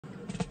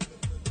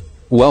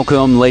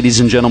Welcome, ladies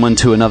and gentlemen,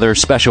 to another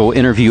special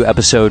interview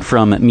episode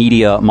from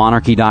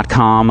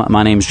MediaMonarchy.com.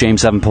 My name's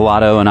James Evan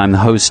Pilato, and I'm the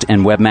host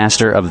and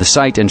webmaster of the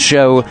site and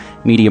show,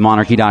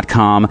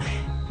 MediaMonarchy.com.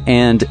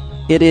 And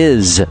it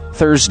is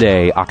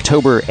Thursday,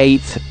 October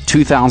 8th,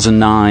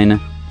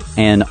 2009,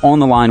 and on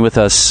the line with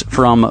us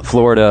from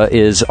Florida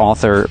is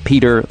author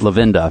Peter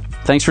Levenda.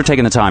 Thanks for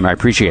taking the time. I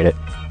appreciate it.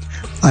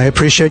 I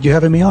appreciate you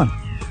having me on.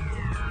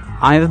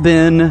 I've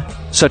been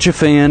such a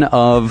fan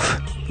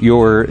of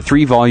your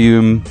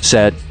 3-volume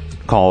set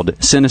called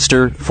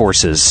Sinister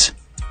Forces.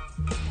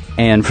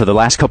 And for the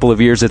last couple of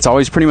years, it's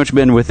always pretty much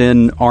been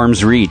within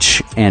arm's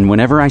reach. And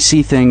whenever I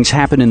see things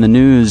happen in the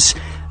news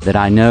that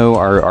I know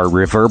are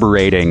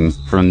reverberating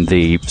from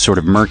the sort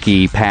of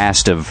murky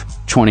past of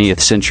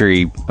 20th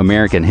century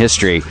American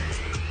history,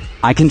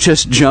 I can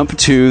just jump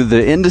to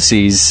the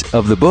indices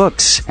of the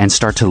books and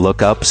start to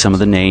look up some of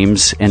the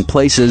names and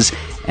places,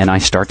 and I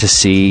start to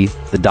see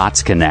the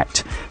dots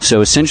connect.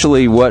 So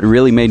essentially what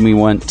really made me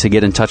want to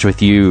get in touch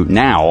with you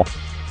now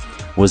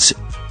was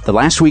the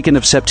last weekend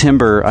of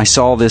September. I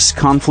saw this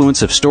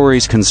confluence of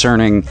stories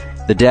concerning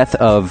the death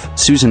of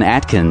Susan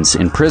Atkins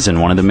in prison,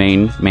 one of the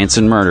main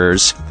Manson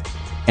murderers.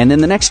 And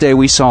then the next day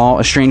we saw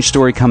a strange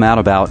story come out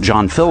about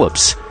John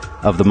Phillips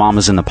of the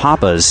Mamas and the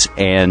Papas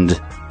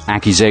and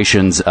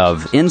accusations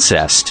of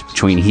incest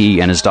between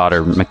he and his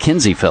daughter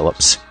Mackenzie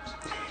Phillips.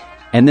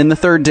 And then the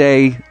third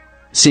day,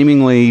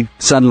 seemingly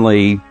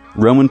suddenly,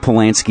 Roman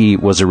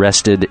Polanski was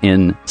arrested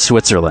in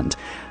Switzerland.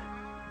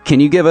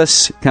 Can you give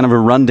us kind of a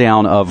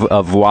rundown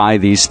of why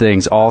these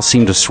things all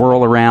seem to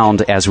swirl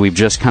around as we've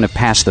just kind of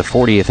passed the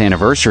 40th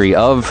anniversary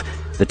of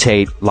the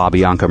Tate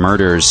LaBianca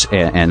murders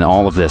and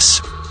all of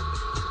this?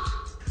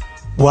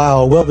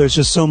 Wow, well, there's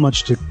just so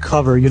much to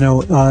cover,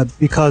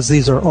 because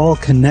these are all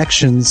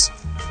connections.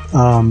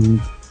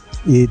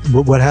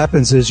 What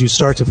happens is you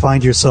start to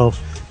find yourself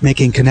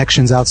making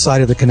connections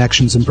outside of the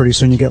connections, and pretty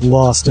soon you get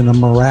lost in a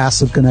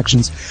morass of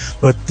connections.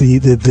 But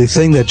the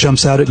thing that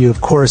jumps out at you,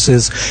 of course,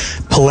 is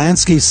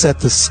Polanski set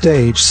the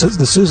stage.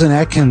 The Susan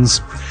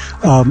Atkins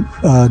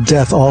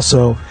death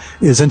also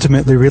is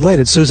intimately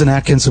related. Susan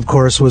Atkins, of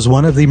course, was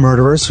one of the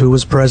murderers who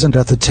was present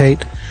at the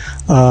Tate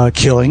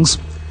killings,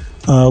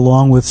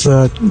 along with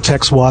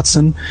Tex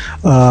Watson,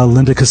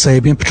 Linda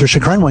Kasabian, Patricia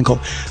Krenwinkel.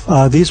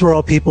 These were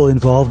all people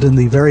involved in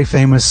the very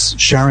famous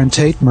Sharon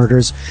Tate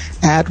murders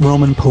at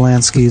Roman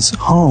Polanski's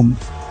home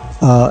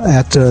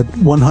at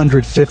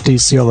 150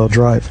 Cielo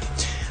Drive.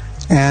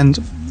 And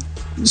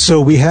so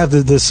we have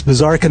this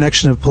bizarre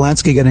connection of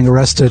Polanski getting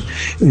arrested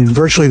in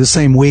virtually the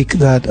same week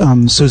that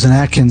Susan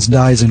Atkins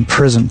dies in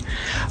prison.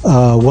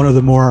 One of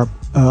the more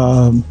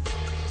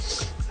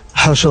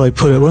how shall I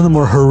put it? One of the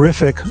more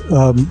horrific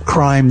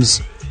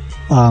crimes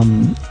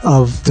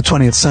of the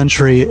 20th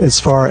century, as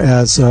far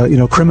as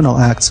criminal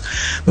acts,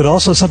 but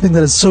also something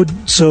that is so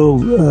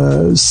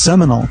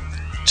seminal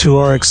to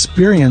our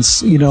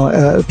experience.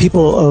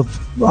 People of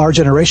our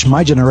generation,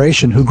 my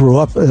generation, who grew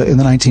up in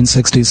the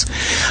 1960s.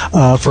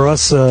 For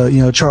us,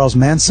 Charles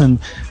Manson,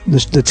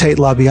 the Tate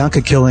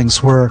LaBianca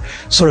killings were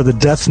sort of the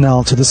death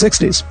knell to the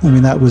 60s. I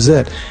mean, that was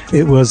it.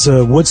 It was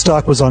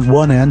Woodstock was on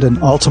one end and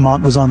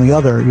Altamont was on the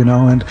other.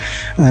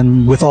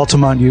 And with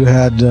Altamont you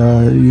had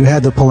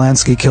the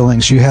Polanski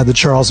killings, you had the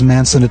Charles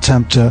Manson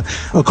attempt,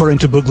 according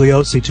to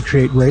Bugliosi, to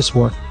create race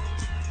war,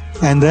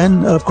 and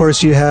then of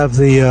course you have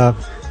the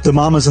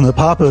Mamas and the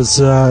Papas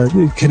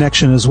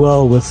connection as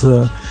well with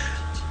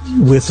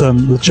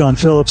John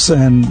Phillips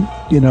and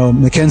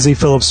Mackenzie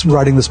Phillips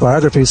writing this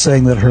biography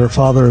saying that her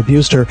father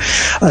abused her.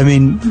 I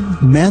mean,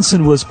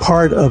 Manson was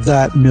part of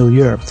that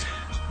milieu.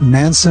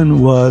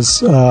 Manson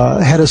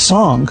had a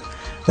song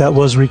that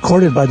was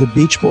recorded by the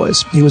Beach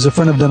Boys. He was a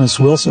friend of Dennis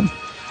Wilson.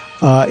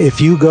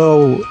 If you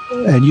go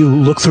and you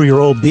look through your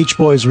old Beach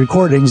Boys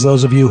recordings,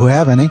 those of you who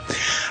have any,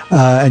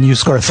 and you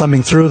start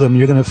thumbing through them,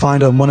 you're going to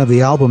find on one of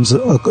the albums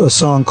a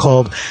song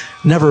called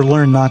Never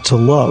Learn Not to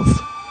Love.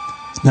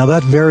 Now,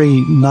 that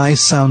very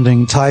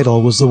nice-sounding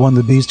title was the one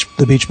the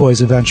Beach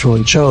Boys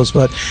eventually chose,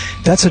 but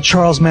that's a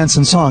Charles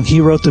Manson song.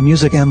 He wrote the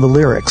music and the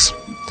lyrics,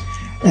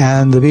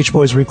 and the Beach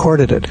Boys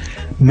recorded it.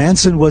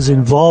 Manson was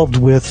involved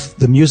with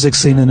the music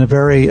scene in a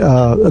very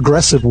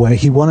aggressive way.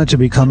 He wanted to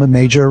become a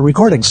major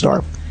recording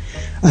star.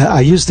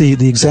 I used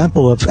the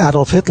example of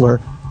Adolf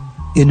Hitler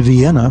in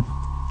Vienna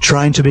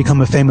trying to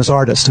become a famous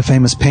artist, a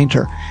famous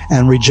painter,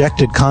 and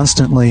rejected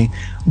constantly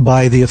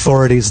by the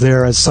authorities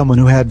there as someone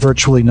who had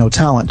virtually no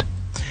talent.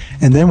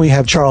 And then we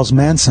have Charles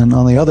Manson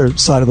on the other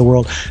side of the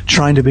world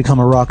trying to become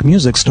a rock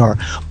music star.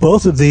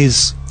 Both of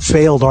these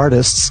failed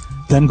artists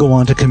then go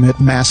on to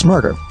commit mass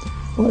murder.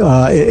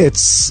 It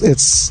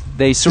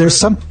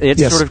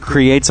sort of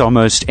creates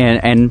almost,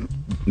 and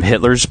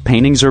Hitler's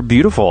paintings are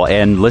beautiful,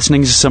 and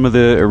listening to some of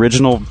the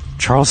original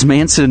Charles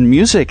Manson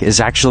music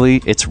is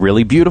actually, it's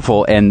really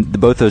beautiful, and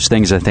both those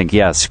things, I think,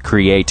 yes,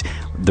 create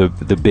the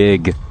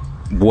big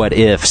what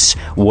ifs.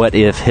 What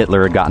if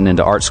Hitler had gotten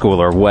into art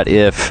school, or what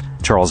if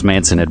Charles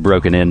Manson had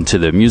broken into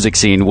the music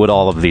scene? Would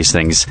all of these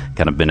things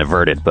kind of been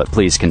averted? But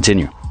please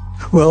continue.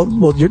 Well,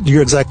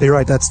 you're exactly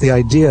right. That's the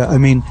idea. I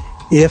mean,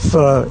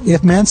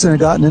 if Manson had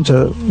gotten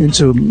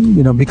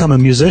into become a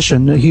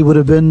musician, he would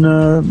have been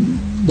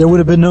there would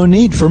have been no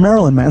need for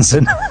Marilyn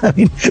Manson. I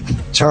mean,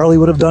 Charlie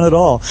would have done it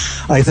all.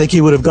 I think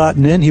he would have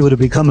gotten in. He would have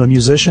become a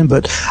musician,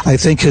 but I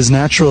think his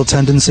natural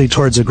tendency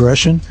towards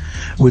aggression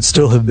would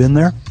still have been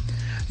there.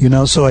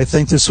 So I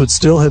think this would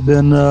still have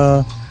been an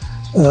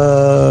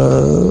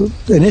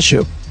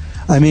issue.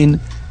 I mean,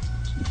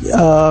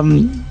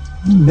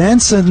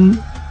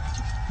 Manson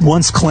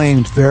once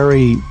claimed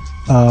very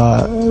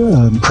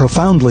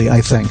profoundly,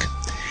 I think,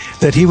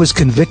 that he was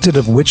convicted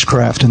of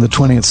witchcraft in the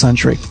 20th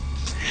century.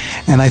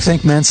 And I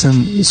think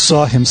Manson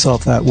saw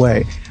himself that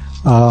way.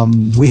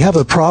 We have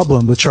a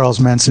problem with Charles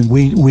Manson.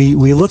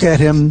 We look at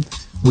him,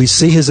 we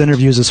see his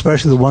interviews,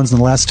 especially the ones in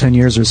the last 10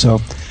 years or so.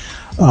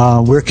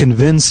 We're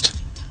convinced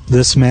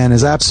this man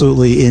is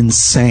absolutely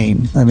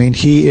insane. I mean,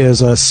 he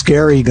is a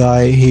scary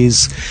guy.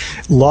 He's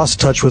lost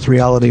touch with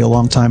reality a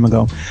long time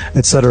ago,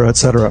 et cetera, et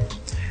cetera.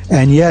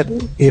 And yet,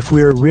 if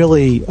we're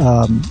really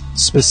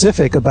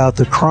specific about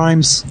the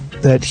crimes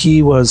that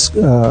he was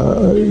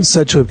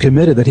said to have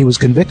committed, that he was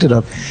convicted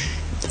of,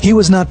 he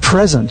was not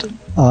present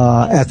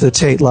at the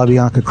Tate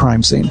LaBianca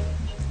crime scene,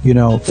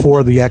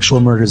 for the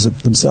actual murders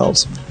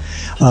themselves.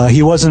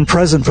 He wasn't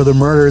present for the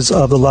murders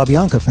of the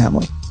LaBianca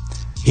family.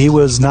 He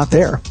was not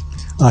there.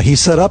 He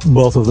set up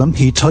both of them.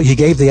 He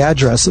gave the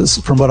addresses,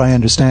 from what I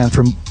understand,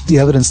 from the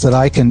evidence that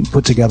I can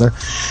put together,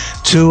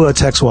 to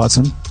Tex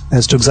Watson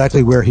as to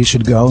exactly where he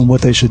should go and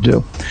what they should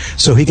do.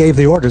 So he gave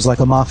the orders like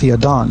a mafia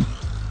don.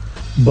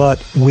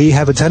 But we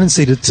have a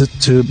tendency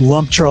to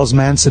lump Charles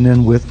Manson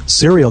in with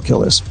serial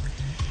killers.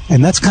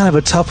 And that's kind of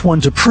a tough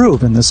one to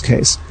prove in this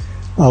case.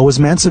 Was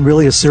Manson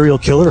really a serial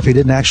killer if he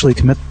didn't actually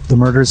commit the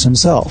murders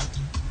himself?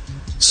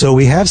 So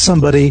we have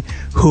somebody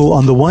who,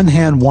 on the one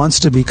hand, wants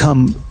to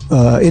become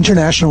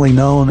internationally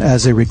known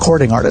as a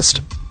recording artist,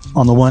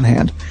 on the one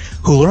hand,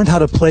 who learned how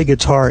to play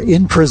guitar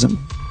in prison.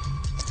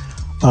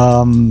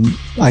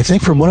 I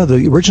think from one of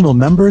the original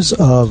members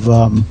of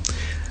the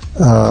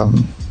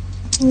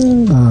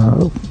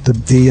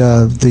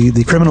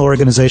criminal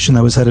organization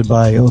that was headed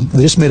by,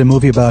 they just made a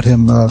movie about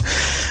him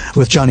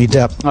with Johnny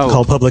Depp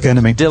called Public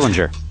Enemy.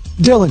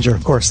 Dillinger,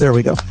 of course, there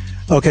we go.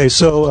 Okay,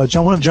 so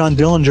one of John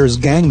Dillinger's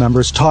gang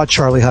members taught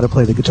Charlie how to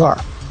play the guitar.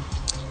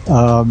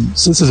 So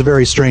this is a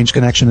very strange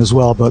connection as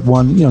well, but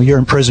you're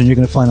in prison, you're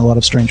going to find a lot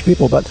of strange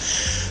people. But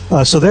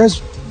so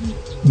there's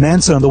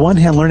Manson, on the one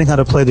hand, learning how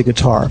to play the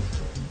guitar,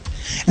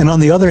 and on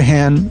the other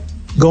hand,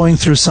 going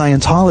through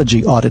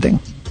Scientology auditing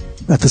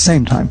at the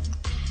same time.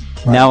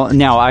 Right?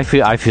 Now I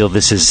feel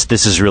this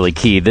is really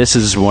key. This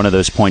is one of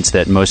those points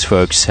that most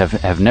folks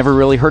have never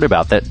really heard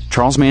about, that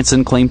Charles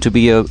Manson claimed to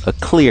be a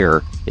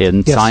clear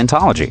in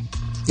Scientology.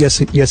 Yes,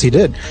 he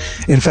did.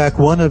 In fact,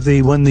 when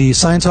the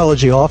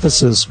Scientology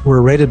offices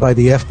were raided by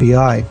the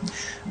FBI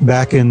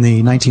back in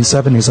the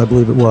 1970s, I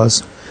believe it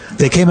was,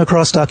 they came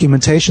across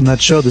documentation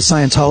that showed the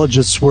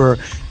Scientologists were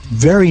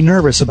very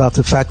nervous about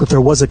the fact that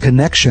there was a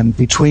connection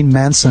between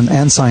Manson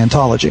and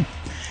Scientology,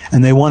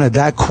 and they wanted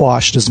that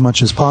quashed as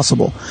much as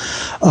possible.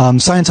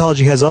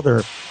 Scientology has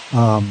other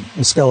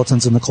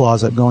skeletons in the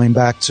closet going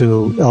back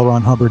to L.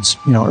 Ron Hubbard's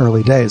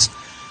early days.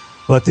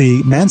 But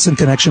the Manson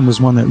connection was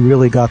one that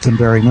really got them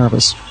very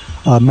nervous.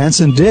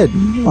 Manson did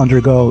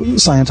undergo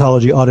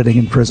Scientology auditing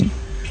in prison.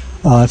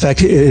 In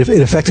fact, it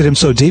affected him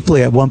so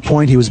deeply, at one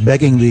point he was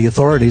begging the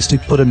authorities to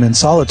put him in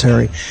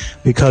solitary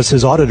because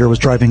his auditor was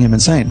driving him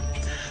insane.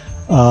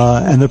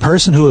 And the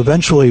person who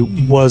eventually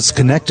was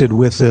connected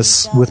with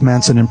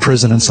Manson in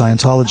prison and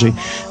Scientology,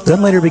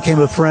 then later became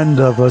a friend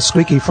of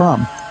Squeaky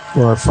Fromm,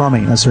 or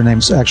Frommy, as her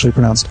name's actually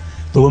pronounced,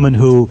 the woman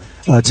who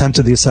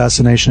attempted the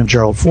assassination of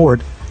Gerald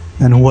Ford,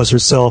 and who was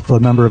herself a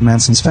member of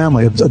Manson's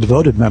family, a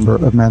devoted member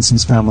of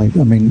Manson's family,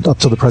 up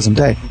to the present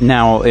day.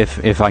 Now,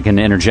 if I can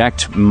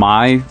interject,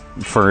 my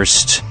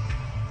first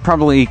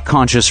probably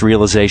conscious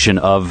realization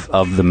of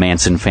the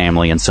Manson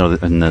family and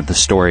the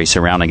story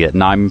surrounding it,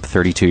 and I'm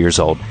 32 years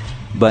old,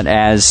 but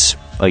as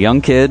a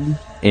young kid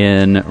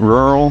in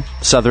rural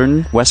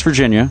southern West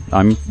Virginia,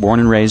 I'm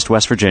born and raised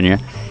West Virginia,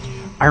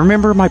 I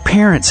remember my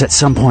parents at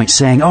some point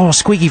saying, "Oh,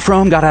 Squeaky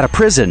Fromm got out of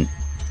prison."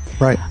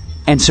 Right.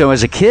 And so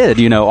as a kid,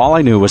 all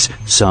I knew was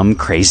some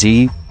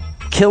crazy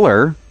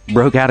killer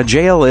broke out of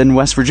jail in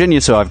West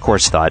Virginia, so I, of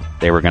course, thought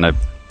they were going to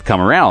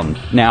come around.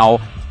 Now,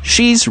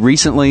 she's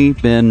recently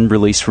been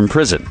released from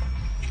prison.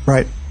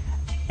 Right.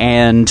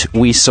 And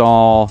we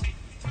saw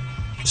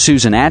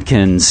Susan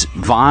Atkins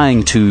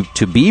vying to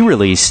be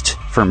released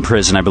from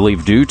prison, I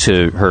believe, due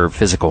to her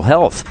physical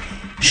health.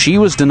 She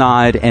was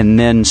denied and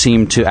then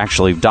seemed to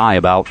actually die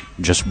about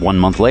just 1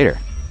 month later.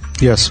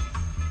 Yes.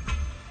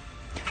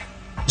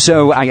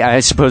 So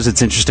I suppose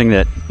it's interesting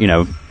that,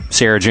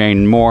 Sarah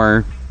Jane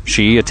Moore,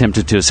 she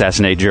attempted to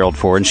assassinate Gerald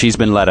Ford, and she's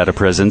been let out of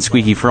prison.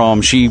 Squeaky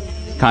Fromm, she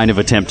kind of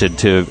attempted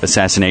to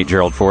assassinate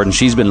Gerald Ford, and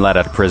she's been let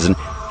out of prison.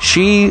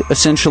 She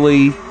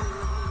essentially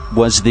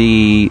was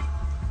the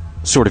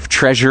sort of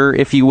treasure,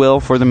 if you will,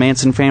 for the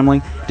Manson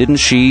family. Didn't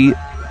she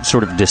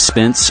sort of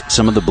dispense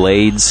some of the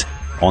blades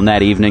on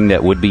that evening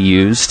that would be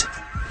used?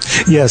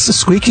 Yes,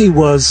 Squeaky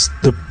was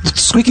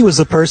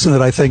the person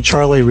that I think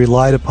Charlie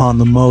relied upon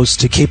the most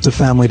to keep the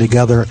family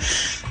together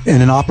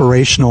in an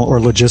operational or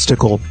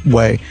logistical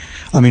way.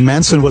 I mean,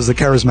 Manson was the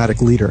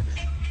charismatic leader,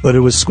 but it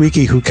was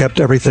Squeaky who kept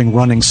everything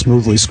running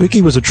smoothly.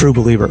 Squeaky was a true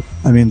believer.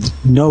 I mean,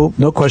 no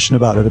question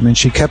about it. I mean,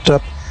 she kept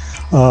up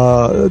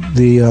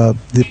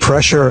the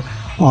pressure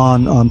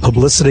on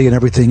publicity and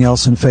everything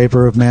else in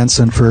favor of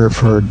Manson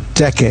for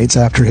decades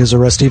after his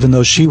arrest. Even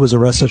though she was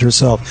arrested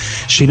herself,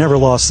 she never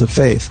lost the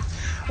faith.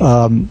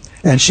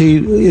 And she,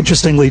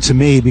 interestingly to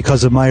me,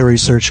 because of my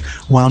research,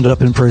 wound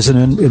up in prison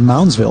in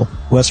Moundsville,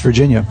 West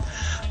Virginia,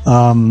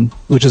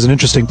 which is an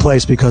interesting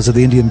place because of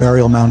the Indian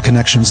burial mound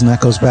connections, and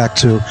that goes back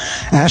to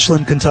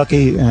Ashland,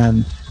 Kentucky,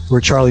 and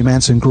where Charlie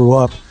Manson grew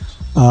up.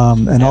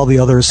 And all the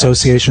other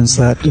associations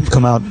that have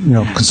come out,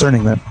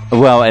 concerning that.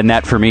 Well, and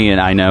that for me, and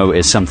I know,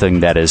 is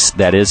something that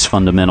is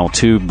fundamental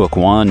to Book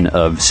One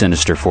of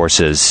Sinister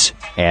Forces,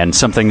 and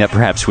something that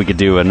perhaps we could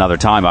do another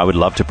time. I would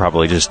love to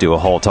probably just do a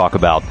whole talk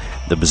about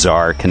the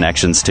bizarre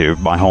connections to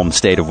my home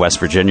state of West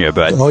Virginia.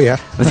 But oh yeah,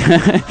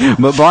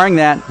 but barring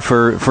that,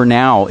 for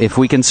now, if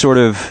we can sort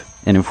of,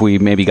 and if we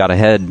maybe got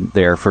ahead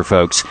there for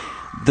folks,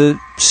 the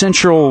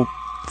central,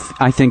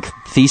 I think,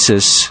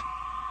 thesis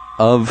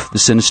of the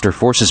Sinister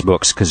Forces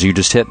books, because you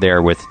just hit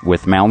there with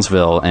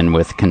Moundsville and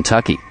with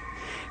Kentucky.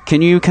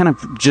 Can you kind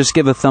of just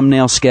give a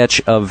thumbnail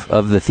sketch of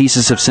the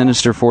thesis of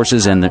Sinister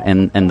Forces and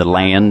the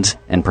land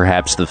and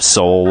perhaps the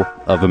soul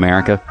of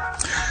America?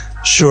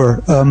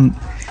 Sure.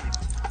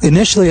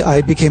 Initially,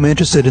 I became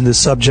interested in this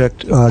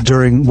subject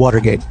during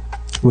Watergate,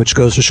 which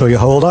goes to show you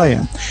how old I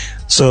am.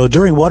 So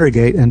during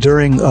Watergate and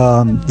during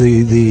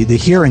the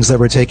hearings that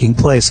were taking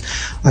place,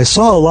 I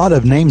saw a lot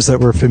of names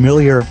that were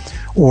familiar,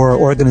 or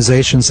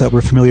organizations that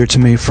were familiar to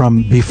me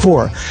from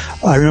before.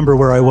 I remember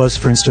where I was,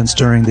 for instance,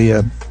 during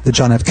the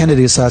John F.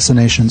 Kennedy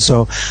assassination.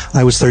 So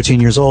I was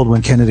 13 years old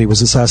when Kennedy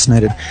was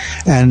assassinated.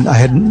 And I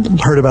had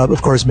heard about,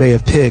 of course, Bay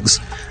of Pigs.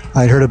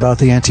 I'd heard about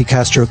the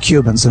anti-Castro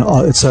Cubans, and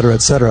et cetera,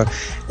 et cetera.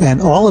 And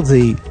all of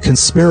the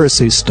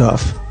conspiracy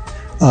stuff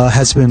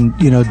has been,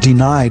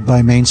 denied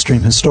by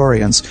mainstream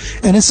historians.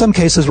 And in some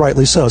cases,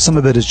 rightly so. Some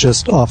of it is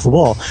just off the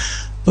wall.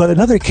 But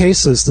in other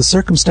cases, the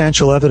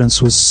circumstantial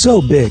evidence was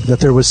so big that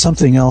there was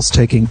something else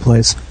taking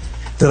place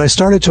that I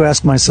started to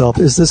ask myself,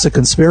 is this a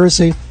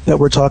conspiracy that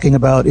we're talking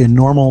about in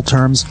normal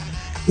terms?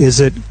 Is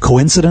it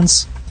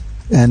coincidence?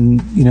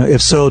 And,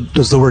 if so,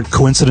 does the word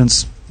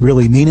coincidence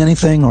really mean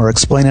anything or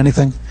explain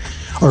anything?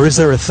 Or is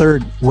there a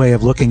third way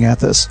of looking at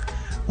this?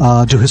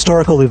 Do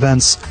historical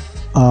events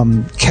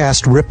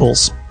cast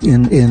ripples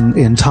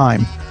in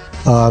time?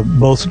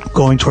 Both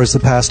going towards the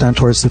past and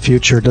towards the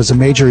future? Does a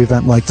major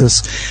event like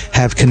this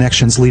have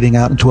connections leading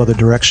out into other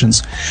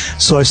directions?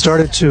 So I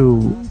started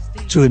to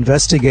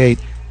investigate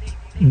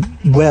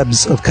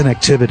webs of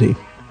connectivity,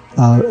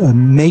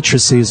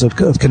 matrices of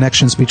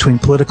connections between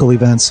political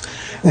events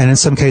and, in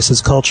some cases,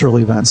 cultural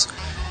events.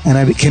 And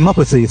I came up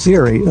with the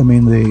theory,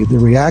 the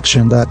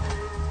reaction that,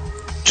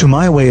 to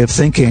my way of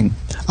thinking,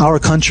 our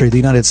country, the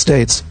United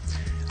States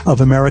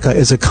of America,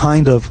 is a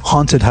kind of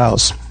haunted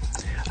house.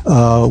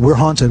 We're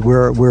haunted.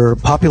 We're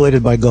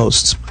populated by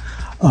ghosts,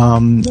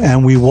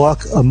 and we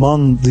walk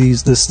among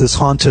this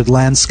haunted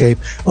landscape,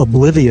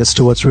 oblivious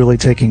to what's really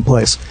taking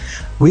place.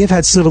 We have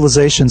had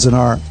civilizations in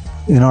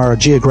our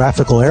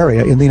geographical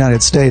area in the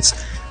United States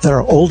that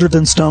are older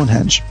than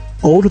Stonehenge,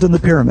 older than the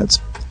pyramids,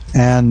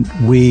 and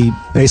we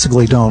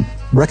basically don't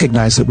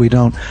recognize it. We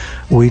don't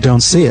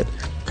see it,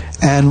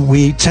 and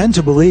we tend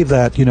to believe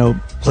that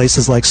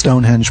places like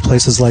Stonehenge,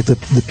 places like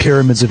the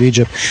pyramids of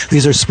Egypt,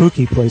 these are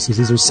spooky places,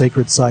 these are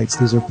sacred sites,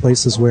 these are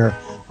places where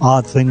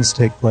odd things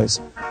take place.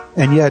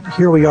 And yet,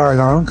 here we are in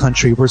our own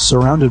country, we're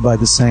surrounded by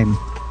the same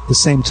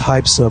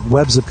types of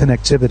webs of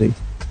connectivity,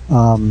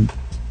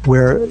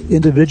 where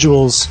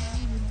individuals,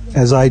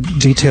 as I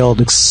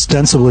detailed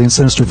extensively in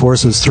Sinister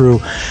Forces, through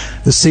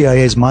the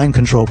CIA's mind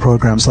control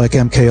programs like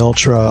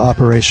MK-Ultra,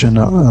 Operation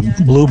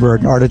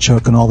Bluebird,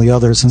 Artichoke, and all the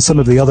others, and some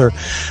of the other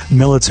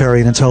military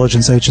and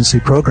intelligence agency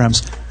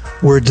programs,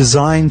 were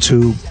designed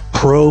to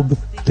probe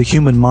the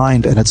human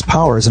mind and its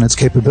powers and its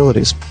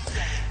capabilities,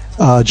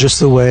 just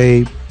the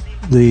way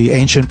the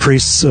ancient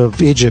priests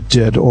of Egypt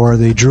did, or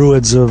the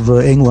Druids of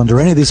England, or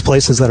any of these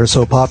places that are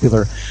so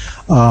popular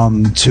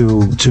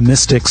to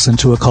mystics and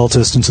to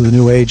occultists and to the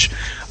New Age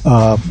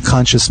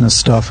consciousness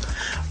stuff.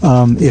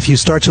 If you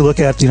start to look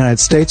at the United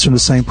States from the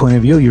same point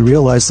of view, you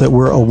realize that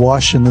we're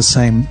awash in the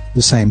same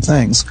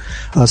things.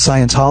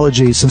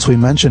 Scientology, since we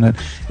mentioned it,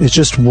 is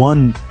just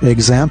one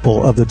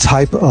example of the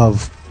type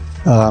of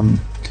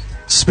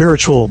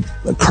spiritual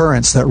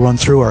currents that run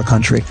through our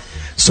country.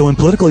 So when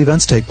political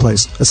events take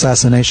place,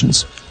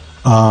 assassinations,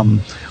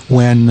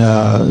 when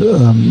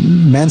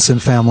Manson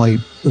family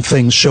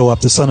things show up,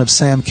 the Son of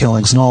Sam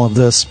killings and all of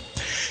this,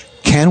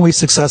 can we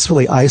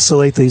successfully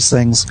isolate these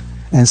things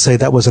and say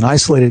that was an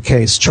isolated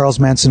case? Charles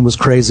Manson was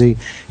crazy,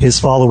 his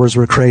followers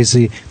were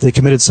crazy, they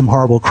committed some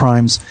horrible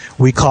crimes,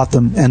 we caught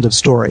them, end of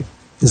story.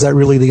 Is that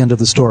really the end of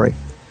the story?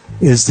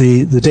 Is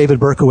the David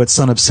Berkowitz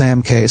Son of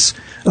Sam case,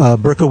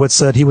 Berkowitz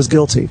said he was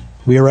guilty.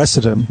 We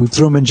arrested him. We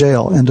threw him in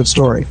jail. End of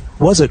story.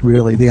 Was it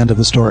really the end of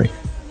the story?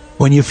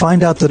 When you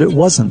find out that it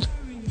wasn't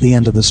the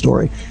end of the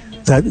story,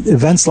 that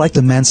events like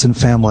the Manson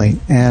family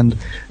and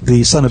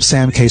the Son of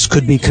Sam case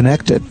could be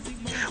connected,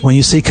 when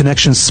you see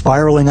connections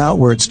spiraling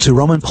outwards to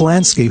Roman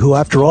Polanski, who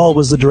after all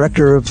was the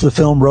director of the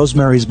film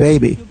Rosemary's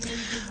Baby,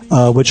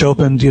 which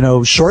opened,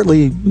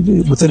 shortly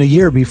within a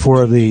year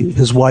before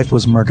his wife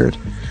was murdered.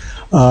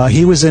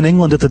 He was in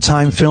England at the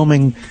time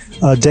filming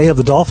Day of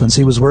the Dolphins.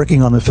 He was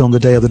working on the film The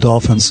Day of the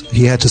Dolphins.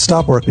 He had to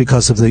stop work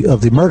because of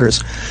the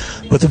murders.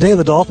 But The Day of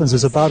the Dolphins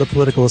is about a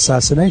political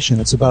assassination.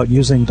 It's about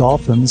using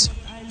dolphins,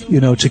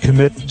 to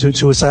commit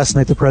to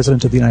assassinate the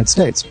president of the United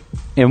States.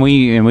 And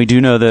we do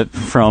know that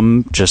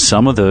from just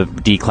some of the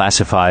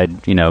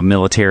declassified,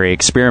 military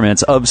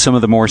experiments of some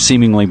of the more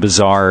seemingly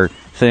bizarre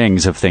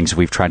things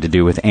we've tried to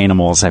do with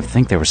animals. I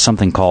think there was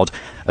something called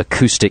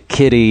acoustic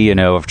kitty,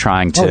 of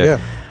trying to. Oh, yeah.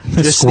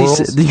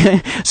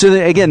 So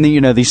again,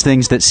 these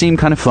things that seem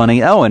kind of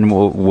funny. Oh, and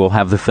we'll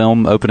have the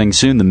film opening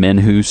soon, The Men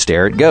Who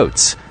Stare at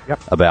Goats,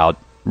 about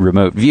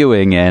remote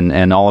viewing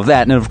and all of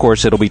that. And of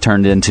course, it'll be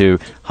turned into,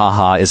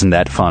 haha, isn't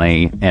that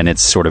funny? And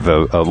it's sort of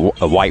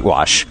a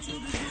whitewash.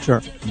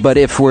 Sure. But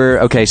if we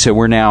are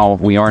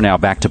now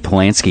back to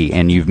Polanski,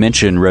 and you've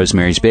mentioned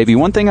Rosemary's Baby.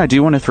 One thing I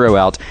do want to throw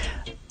out,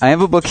 I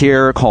have a book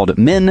here called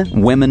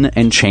Men, Women,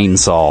 and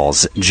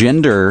Chainsaws,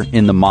 Gender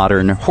in the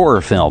Modern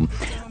Horror Film.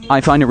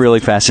 I find it really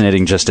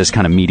fascinating just as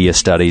kind of media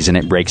studies, and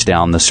it breaks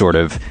down the sort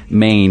of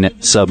main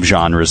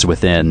subgenres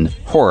within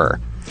horror.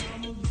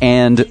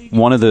 And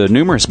one of the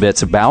numerous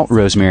bits about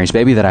Rosemary's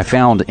Baby that I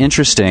found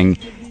interesting,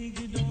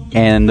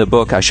 and the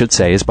book, I should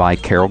say, is by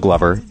Carol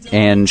Glover,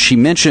 and she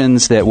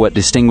mentions that what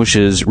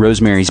distinguishes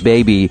Rosemary's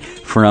Baby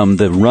from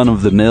the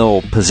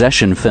run-of-the-mill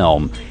possession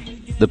film,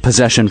 the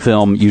possession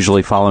film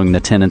usually following the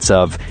tenets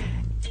of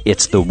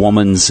it's the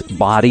woman's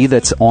body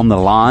that's on the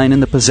line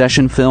in the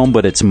possession film,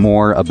 but it's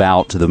more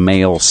about the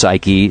male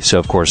psyche. So,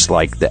 of course,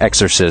 like The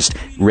Exorcist,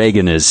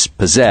 Reagan is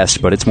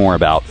possessed, but it's more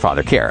about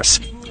Father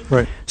Karras.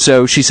 Right.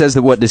 So she says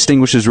that what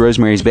distinguishes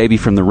Rosemary's Baby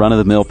from the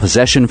run-of-the-mill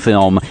possession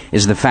film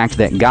is the fact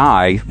that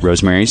Guy,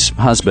 Rosemary's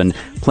husband,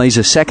 plays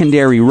a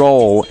secondary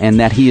role, and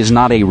that he is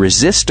not a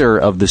resistor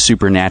of the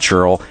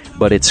supernatural,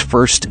 but its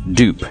first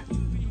dupe.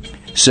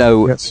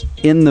 So, yes.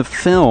 In the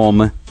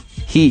film,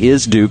 he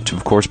is duped,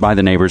 of course, by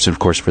the neighbors. And of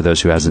course, for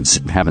those who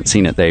haven't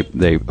seen it,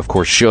 they of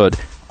course should.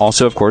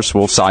 Also, of course,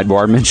 we'll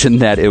sidebar mention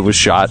that it was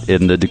shot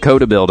in the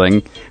Dakota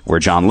building where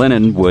John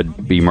Lennon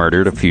would be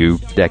murdered a few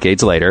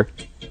decades later.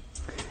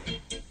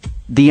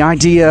 The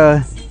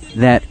idea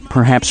that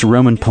perhaps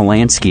Roman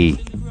Polanski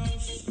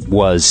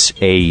was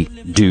a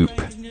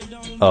dupe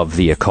of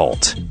the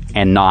occult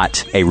and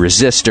not a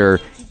resistor,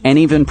 and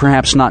even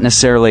perhaps not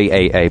necessarily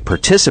a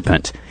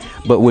participant.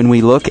 But when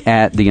we look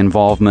at the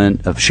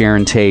involvement of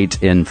Sharon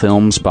Tate in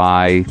films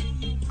by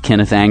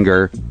Kenneth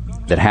Anger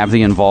that have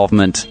the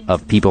involvement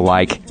of people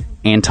like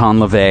Anton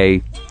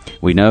LaVey,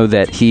 we know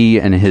that he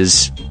and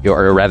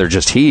or rather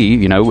just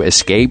he,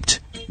 escaped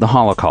the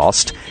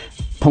Holocaust.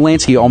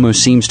 Polanski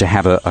almost seems to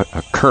have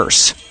a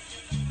curse.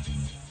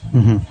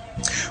 Mm-hmm.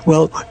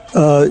 Well,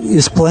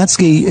 is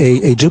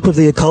Polanski a dupe of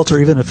the occult or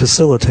even a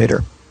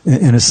facilitator?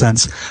 In a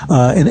sense,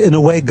 in a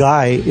way,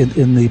 Guy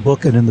in the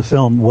book and in the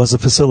film was a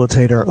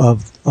facilitator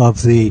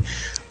of the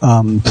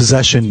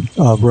possession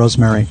of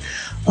Rosemary.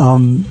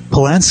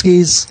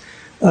 Polanski's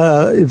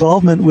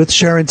involvement with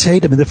Sharon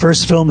Tate. I mean, the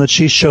first film that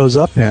she shows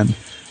up in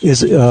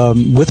is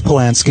with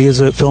Polanski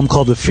is a film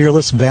called The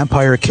Fearless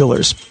Vampire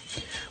Killers,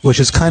 which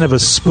is kind of a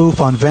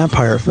spoof on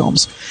vampire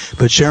films.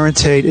 But Sharon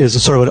Tate is a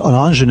sort of an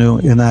ingenue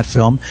in that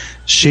film.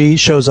 She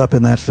shows up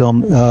in that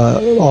film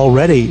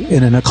already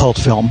in an occult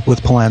film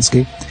with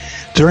Polanski.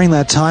 During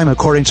that time,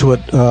 according to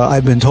what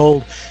I've been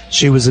told,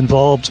 she was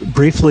involved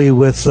briefly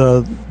with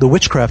the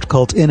witchcraft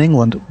cult in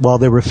England while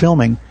they were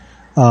filming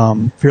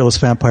Fearless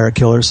Vampire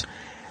Killers,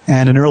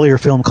 and an earlier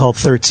film called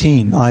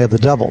 13, Eye of the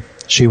Devil.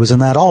 She was in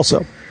that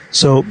also.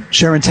 So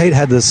Sharon Tate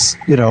had this,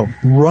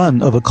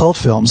 run of occult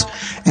films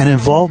and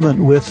involvement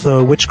with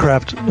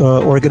witchcraft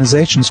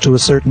organizations to a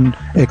certain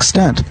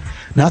extent.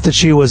 Not that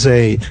she was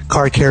a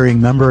card-carrying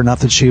member, not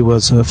that she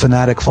was a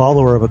fanatic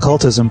follower of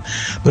occultism,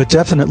 but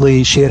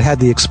definitely she had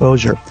the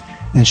exposure.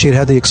 And she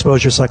had the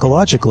exposure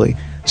psychologically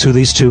to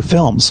these two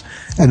films.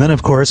 And then,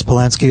 of course,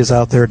 Polanski is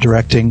out there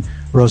directing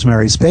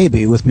Rosemary's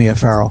Baby with Mia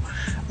Farrow.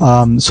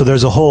 So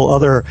there's a whole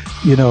other,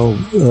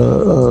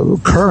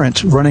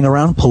 current running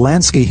around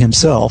Polanski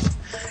himself,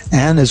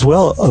 and as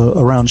well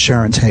around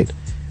Sharon Tate.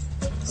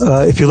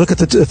 If you look at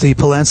the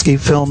Polanski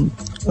film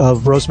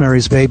of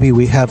Rosemary's Baby,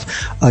 we have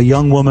a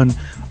young woman,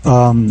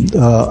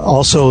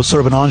 also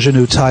sort of an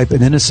ingenue type,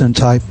 an innocent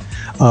type,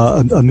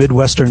 a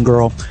Midwestern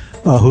girl,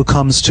 who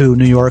comes to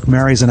New York,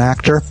 marries an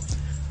actor,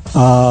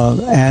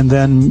 and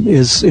then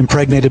is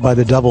impregnated by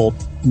the devil,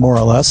 more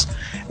or less,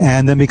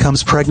 and then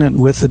becomes pregnant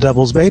with the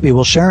devil's baby.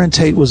 Well, Sharon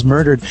Tate was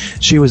murdered.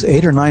 She was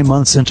 8 or 9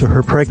 months into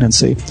her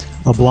pregnancy.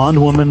 A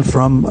blonde woman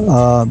from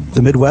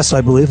the Midwest,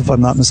 I believe, if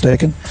I'm not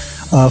mistaken,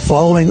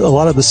 following a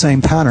lot of the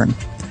same pattern.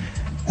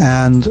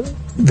 And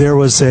there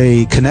was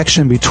a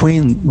connection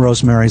between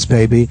Rosemary's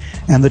Baby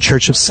and the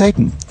Church of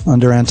Satan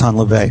under Anton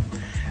LaVey.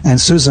 And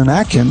Susan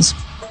Atkins,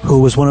 who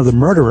was one of the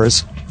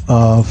murderers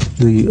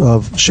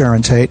of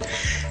Sharon Tate,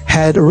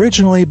 had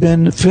originally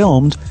been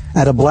filmed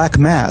at a black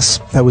mass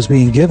that was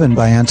being given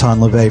by Anton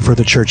LaVey for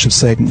the Church of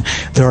Satan.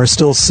 There are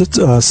still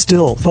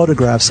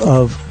photographs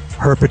of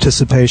her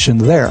participation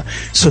there.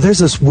 So there's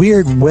this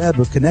weird web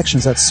of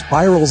connections that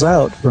spirals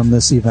out from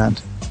this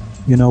event,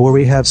 where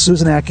we have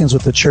Susan Atkins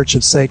with the Church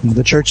of Satan.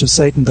 The Church of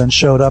Satan then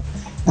showed up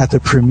at the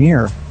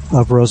premiere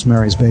of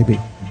Rosemary's Baby.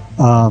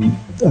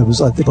 It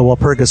was, I think, the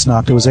Walpurgis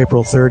Nacht. It was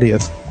April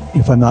 30th,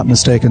 if I'm not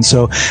mistaken.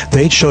 So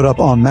they showed up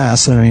en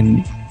masse. I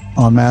mean,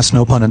 en masse,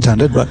 no pun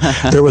intended, but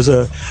there was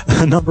a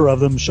number of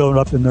them showing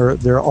up in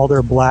all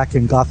their black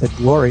and gothic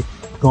glory,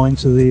 going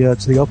to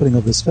the opening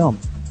of this film.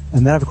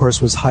 And that, of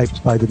course, was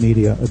hyped by the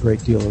media a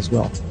great deal as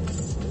well.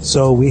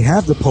 So we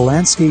have the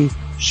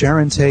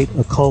Polanski-Sharon Tate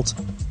occult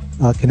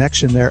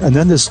connection there, and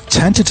then this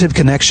tentative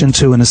connection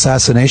to an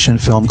assassination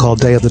film called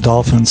Day of the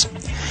Dolphins.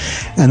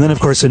 And then, of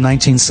course, in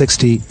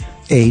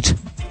 1968,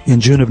 in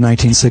June of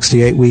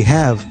 1968, we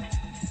have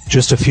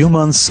just a few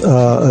months,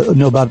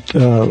 about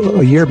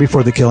a year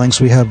before the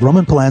killings, we have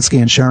Roman Polanski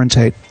and Sharon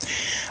Tate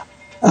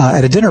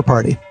at a dinner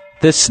party.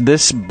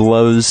 This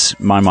blows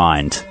my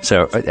mind.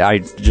 So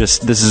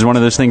this is one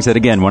of those things that,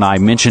 again, when I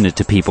mention it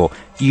to people,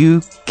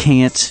 you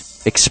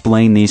can't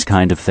explain these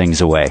kind of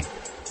things away.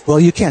 Well,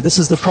 you can't. This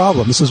is the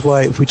problem. This is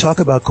why if we talk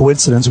about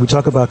coincidence, we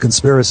talk about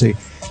conspiracy,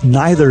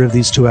 neither of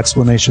these two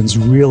explanations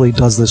really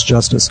does this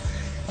justice.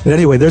 But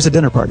anyway, there's a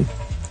dinner party.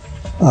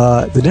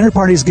 The dinner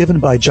party is given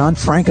by John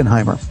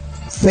Frankenheimer,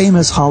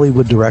 famous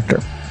Hollywood director,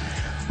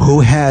 who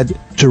had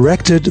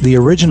directed the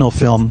original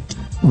film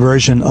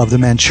version of The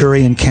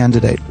Manchurian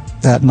Candidate,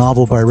 that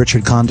novel by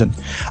Richard Condon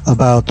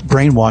about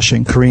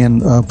brainwashing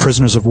Korean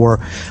prisoners of war.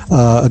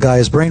 A guy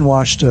is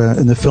brainwashed.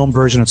 In the film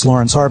version, it's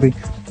Lawrence Harvey.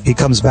 He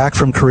comes back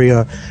from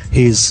Korea.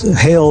 He's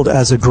hailed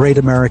as a great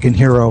American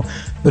hero,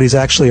 but he's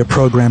actually a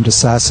programmed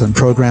assassin,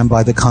 programmed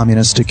by the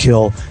communists to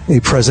kill a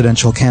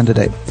presidential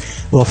candidate.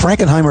 Well,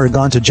 Frankenheimer had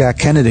gone to Jack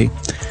Kennedy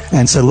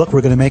and said, look,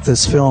 we're going to make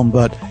this film,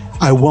 but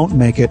I won't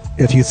make it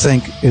if you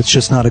think it's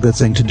just not a good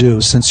thing to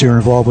do, since you're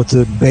involved with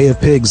the Bay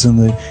of Pigs and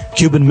the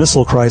Cuban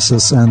Missile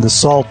Crisis and the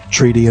SALT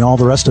Treaty and all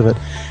the rest of it.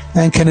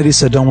 And Kennedy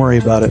said, don't worry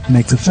about it,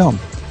 make the film.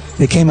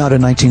 It came out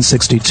in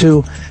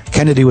 1962.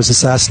 Kennedy was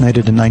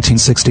assassinated in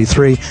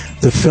 1963.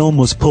 The film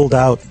was pulled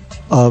out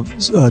of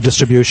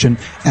distribution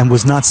and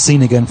was not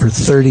seen again for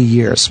 30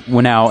 years.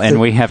 Well, now, and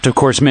we have to, of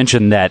course,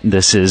 mention that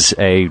this is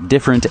a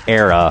different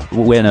era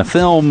when a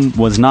film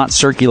was not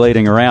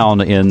circulating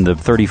around in the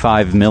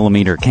 35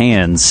 millimeter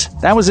cans.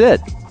 That was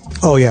it.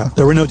 Oh, yeah.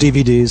 There were no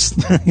DVDs.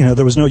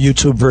 There was no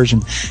YouTube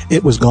version.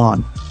 It was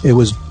gone. It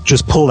was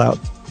just pulled out.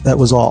 That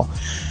was all.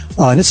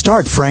 And it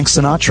starred Frank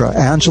Sinatra,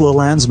 Angela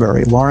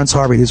Lansbury, Lawrence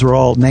Harvey. These were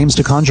all names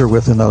to conjure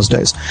with in those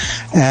days.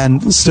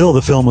 And still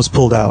the film was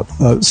pulled out.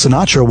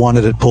 Sinatra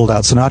wanted it pulled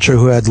out. Sinatra,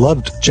 who had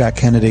loved Jack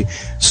Kennedy,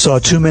 saw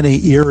too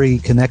many eerie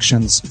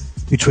connections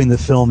between the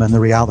film and the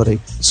reality.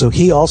 So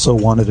he also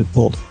wanted it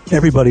pulled.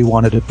 Everybody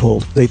wanted it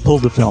pulled. They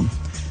pulled the film.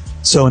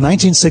 So in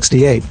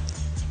 1968,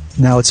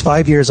 now it's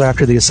 5 years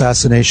after the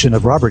assassination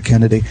of Robert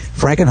Kennedy,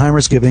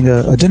 Frankenheimer's giving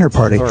a dinner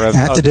party.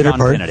 At the dinner John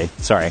party. Kennedy.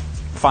 Sorry.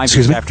 5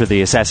 years after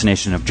the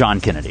assassination of John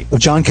Kennedy. Of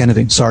John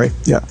Kennedy, sorry.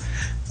 Yeah.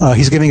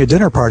 He's giving a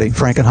dinner party,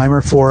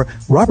 Frankenheimer, for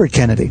Robert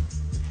Kennedy.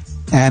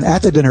 And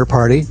at the dinner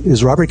party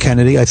is Robert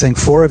Kennedy, I think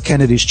 4 of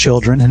Kennedy's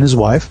children and his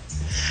wife.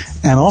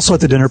 And also at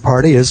the dinner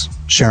party is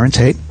Sharon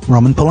Tate,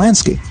 Roman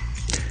Polanski.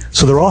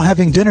 So they're all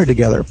having dinner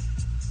together.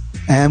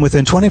 And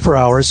within 24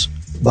 hours,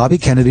 Bobby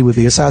Kennedy would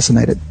be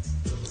assassinated,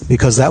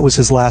 because that was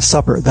his last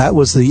supper. That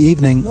was the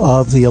evening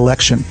of the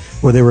election,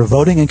 where they were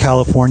voting in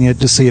California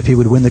to see if he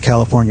would win the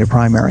California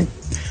primary,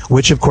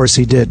 which, of course,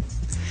 he did.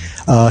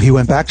 He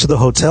went back to the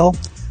hotel.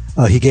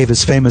 He gave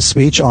his famous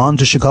speech on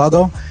to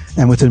Chicago,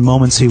 and within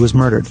moments he was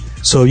murdered.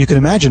 So you can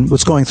imagine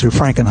what's going through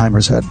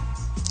Frankenheimer's head,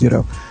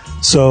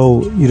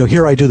 So,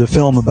 here I do the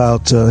film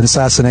about an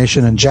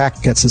assassination, and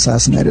Jack gets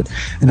assassinated.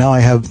 And now I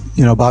have,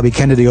 Bobby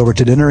Kennedy over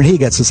to dinner, and he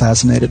gets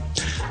assassinated.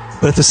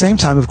 But at the same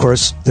time, of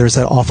course, there's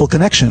that awful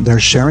connection.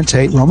 There's Sharon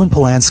Tate, Roman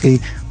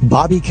Polanski,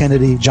 Bobby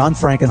Kennedy, John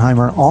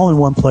Frankenheimer, all in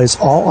one place,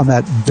 all on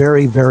that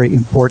very, very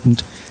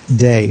important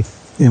day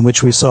in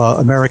which we saw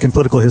American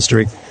political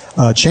history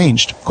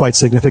changed quite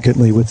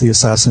significantly with the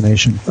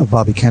assassination of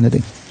Bobby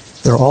Kennedy.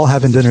 They're all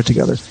having dinner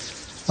together.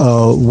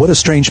 What a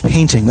strange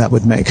painting that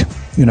would make,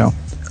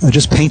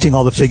 just painting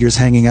all the figures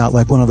hanging out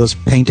like one of those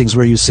paintings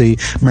where you see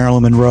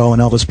Marilyn Monroe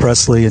and Elvis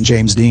Presley and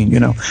James Dean.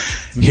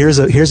 Here's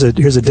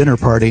a dinner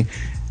party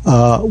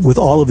with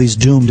all of these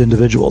doomed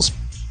individuals.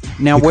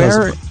 Now,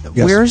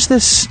 where's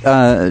this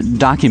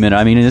document?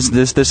 I mean,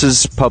 this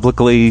is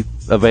publicly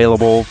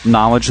available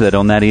knowledge that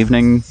on that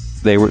evening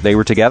they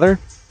were together?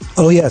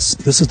 Oh yes,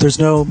 there's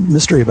no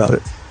mystery about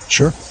it.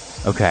 Sure.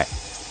 Okay.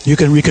 You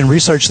can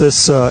research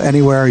this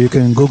anywhere. You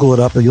can Google it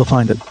up and you'll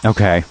find it.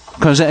 Okay.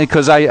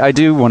 Because I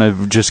do want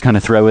to just kind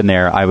of throw in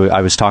there,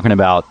 I was talking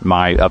about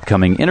my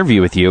upcoming interview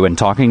with you and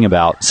talking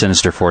about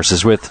Sinister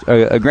Forces with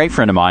a great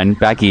friend of mine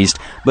back east,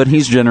 but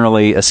he's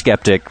generally a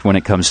skeptic when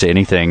it comes to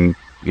anything,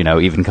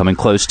 even coming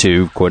close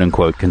to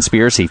quote-unquote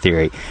conspiracy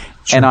theory.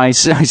 Sure. And I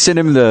sent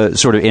him the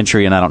sort of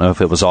entry, and I don't know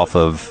if it was off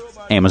of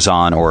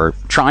Amazon or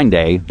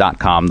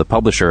TrineDay.com, the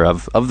publisher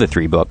of the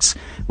 3 books,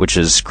 which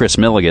is Chris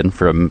Milligan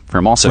from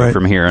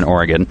here in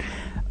Oregon.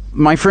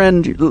 My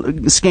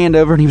friend scanned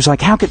over and he was like,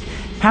 how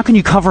can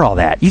you cover all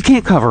that? You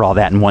can't cover all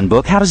that in one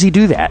book. How does he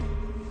do that?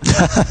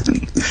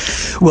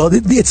 Well,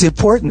 it's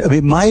important. I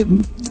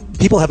mean,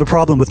 people have a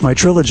problem with my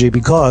trilogy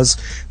because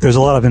there's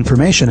a lot of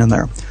information in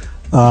there.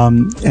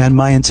 And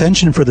my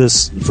intention for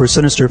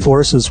Sinister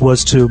Forces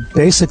was to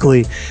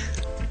basically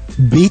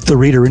beat the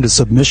reader into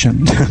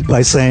submission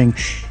by saying,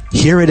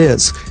 here it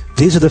is.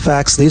 These are the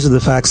facts, these are the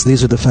facts,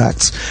 these are the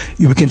facts.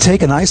 You can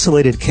take an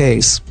isolated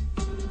case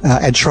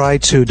and try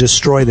to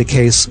destroy the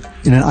case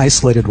in an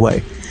isolated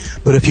way.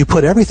 But if you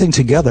put everything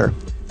together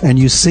and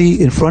you see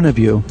in front of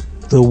you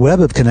the web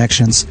of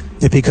connections,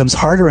 it becomes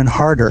harder and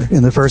harder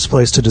in the first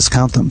place to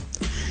discount them.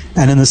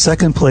 And in the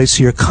second place,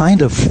 you're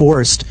kind of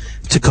forced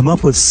to come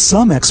up with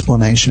some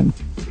explanation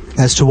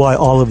as to why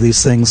all of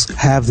these things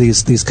have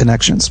these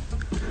connections.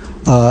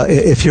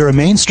 If you're a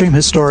mainstream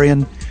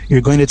historian, you're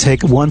going to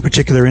take one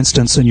particular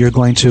instance and you're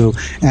going to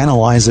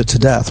analyze it to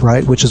death,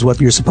 right? Which is what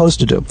you're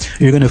supposed to do.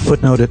 You're going to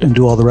footnote it and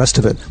do all the rest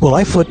of it. Well,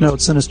 I footnote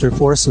Sinister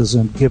Forces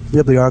and give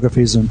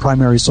bibliographies and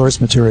primary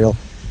source material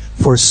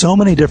for so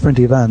many different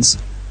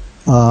events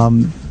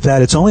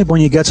that it's only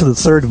when you get to the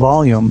 3rd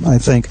volume, I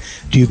think,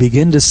 do you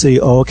begin to see,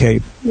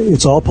 okay,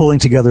 it's all pulling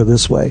together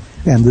this way.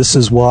 And this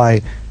is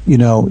why,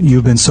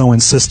 you've been so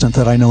insistent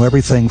that I know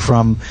everything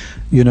from,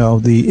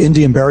 the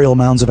Indian burial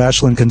mounds of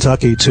Ashland,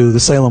 Kentucky, to the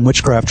Salem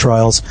witchcraft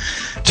trials,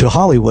 to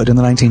Hollywood in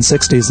the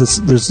 1960s.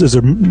 There's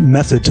a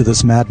method to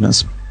this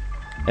madness.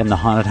 And the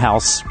haunted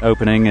house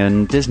opening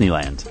in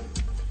Disneyland.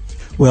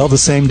 Well, the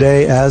same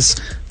day as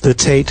the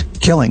Tate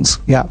killings,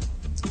 yeah.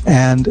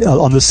 And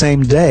on the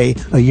same day,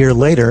 a year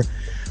later,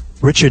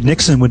 Richard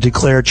Nixon would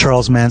declare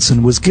Charles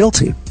Manson was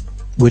guilty,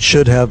 which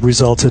should have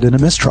resulted in a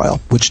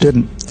mistrial, which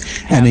didn't.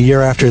 And a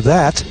year after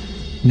that,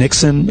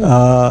 Nixon,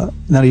 not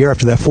a year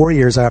after that, 4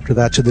 years after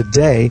that, to the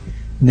day,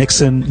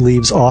 Nixon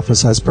leaves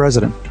office as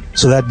president.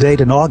 So that date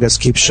in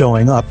August keeps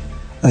showing up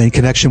in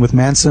connection with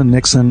Manson,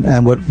 Nixon,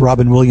 and what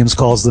Robin Williams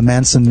calls the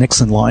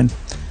Manson-Nixon line,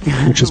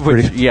 which is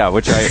pretty...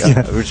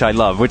 which I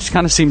love, which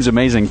kind of seems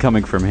amazing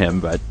coming from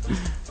him, but...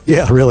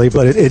 Yeah, really,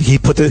 but he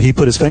put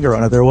his finger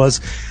on it. There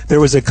was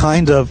a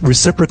kind of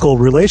reciprocal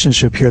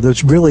relationship here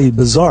that's really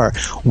bizarre.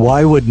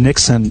 Why would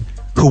Nixon,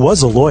 who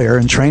was a lawyer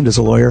and trained as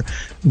a lawyer,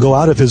 go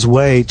out of his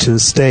way to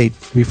state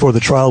before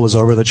the trial was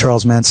over that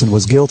Charles Manson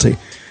was guilty?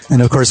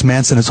 And of course,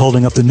 Manson is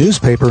holding up the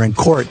newspaper in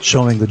court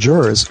showing the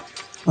jurors,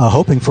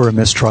 hoping for a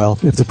mistrial.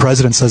 If the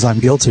president says I'm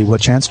guilty, what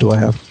chance do I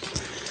have?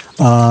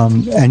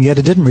 And yet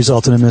it didn't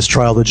result in a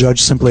mistrial. The judge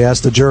simply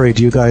asked the jury,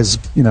 do you guys,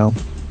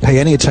 pay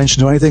any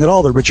attention to anything at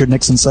all that Richard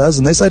Nixon says?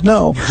 And they said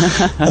no.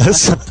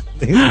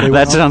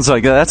 That sounds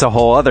like that's a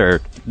whole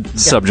other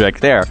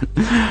subject there.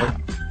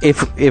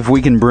 If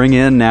we can bring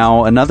in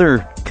now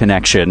another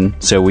connection,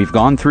 so we've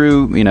gone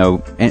through,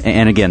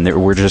 and again,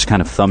 we're just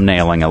kind of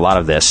thumbnailing a lot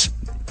of this.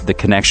 The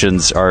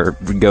connections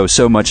go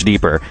so much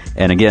deeper,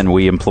 and again,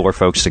 we implore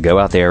folks to go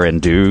out there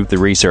and do the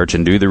research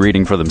and do the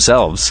reading for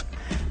themselves.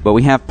 But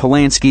we have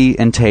Polanski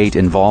and Tate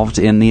involved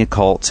in the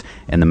occult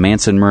and the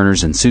Manson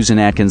murders and Susan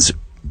Atkins.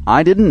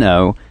 I didn't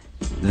know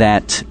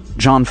that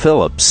John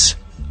Phillips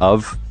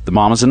of the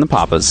Mamas and the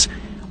Papas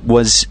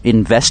was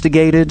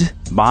investigated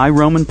by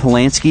Roman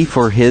Polanski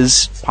for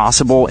his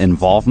possible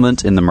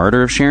involvement in the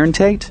murder of Sharon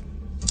Tate?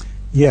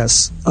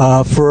 Yes.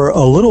 For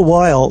a little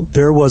while,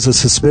 there was a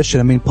suspicion.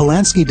 I mean,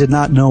 Polanski did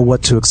not know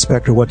what to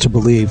expect or what to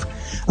believe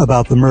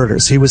about the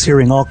murders. He was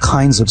hearing all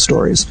kinds of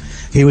stories.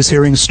 He was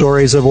hearing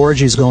stories of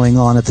orgies going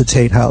on at the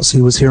Tate house.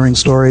 He was hearing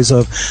stories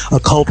of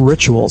occult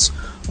rituals.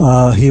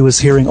 He was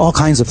hearing all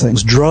kinds of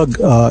things, drug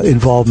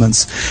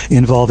involvements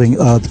involving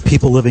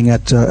people living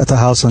at the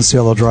house on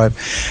Cielo Drive.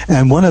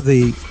 And one of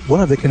the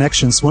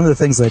connections, one of the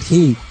things that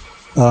he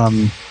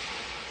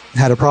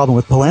had a problem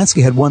with,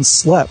 Polanski had once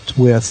slept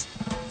with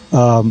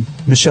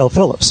Michelle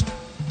Phillips.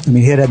 I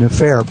mean, he had an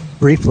affair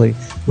briefly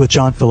with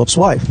John Phillips'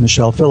 wife,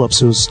 Michelle Phillips,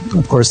 who's,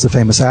 of course, the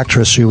famous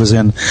actress. She was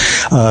in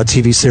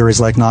TV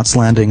series like Knots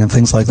Landing and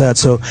things like that.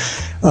 So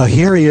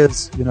here he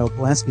is,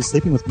 Polanski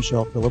sleeping with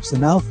Michelle Phillips, and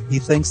now he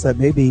thinks that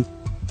maybe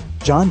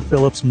John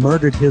Phillips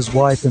murdered his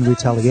wife in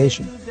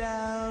retaliation.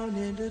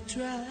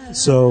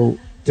 So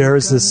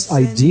there's this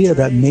idea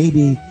that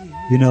maybe,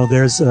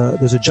 there's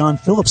a John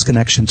Phillips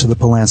connection to the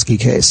Polanski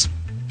case.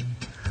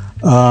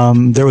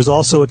 There was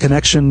also a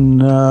connection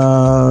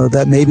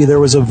that maybe there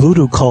was a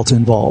voodoo cult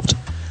involved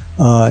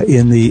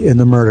in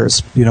the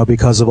murders,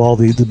 because of all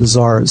the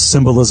bizarre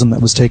symbolism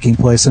that was taking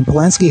place. And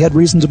Polanski had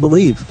reason to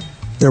believe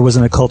there was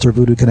an occult or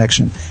voodoo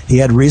connection. He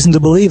had reason to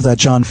believe that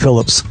John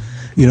Phillips,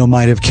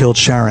 might have killed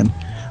Sharon.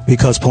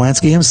 because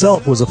Polanski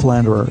himself was a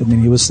philanderer. I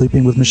mean, he was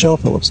sleeping with Michelle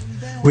Phillips.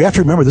 We have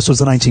to remember this was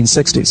the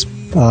 1960s.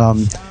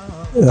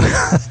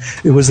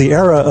 It was the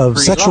era of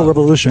sexual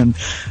revolution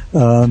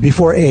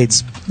before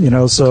AIDS,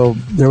 so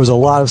there was a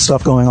lot of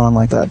stuff going on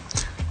like that.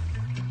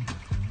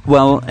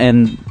 Well,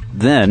 and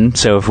then,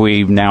 so if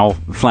we now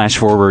flash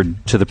forward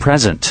to the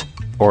present,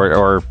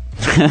 or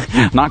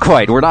not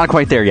quite, we're not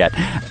quite there yet.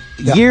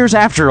 Yeah. Years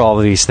after all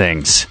of these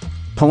things,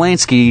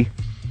 Polanski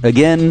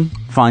again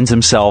finds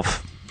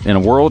himself in a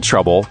world of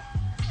trouble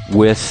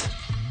with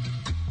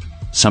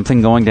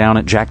something going down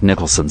at Jack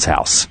Nicholson's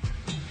house.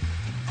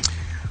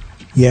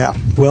 Yeah,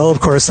 well, of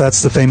course,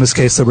 that's the famous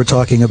case that we're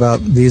talking about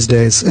these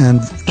days.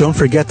 And don't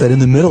forget that in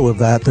the middle of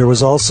that, there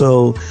was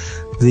also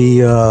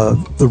the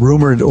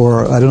rumored,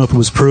 or I don't know if it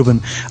was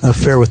proven,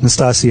 affair with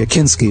Nastasia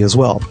Kinski as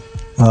well,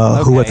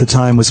 who at the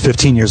time was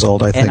 15 years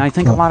old, I think. And I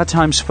think a lot of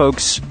times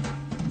folks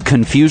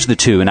confuse the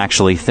two and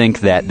actually think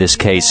that this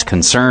case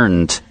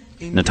concerned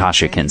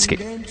Natasha Kinski.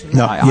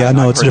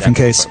 No, it's a different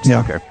case.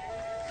 Yeah. Okay.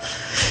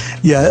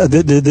 Yeah,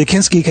 the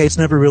Kinski case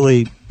never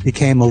really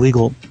became a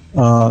legal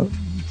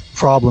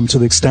problem to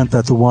the extent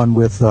that the one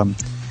with the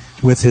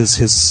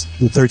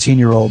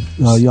 13-year-old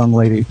young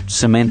lady,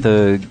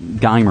 Samantha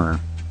Geimer,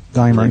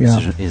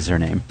 is her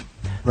name.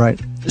 Right.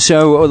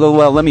 So,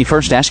 well, let me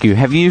first ask you: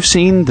 have you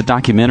seen the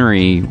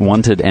documentary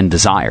Wanted and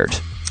Desired?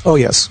 Oh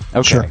yes.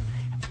 Okay. Sure.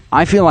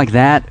 I feel like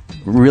that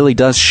really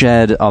does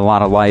shed a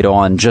lot of light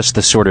on just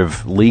the sort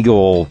of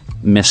legal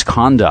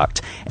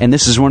misconduct. And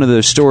this is one of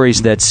those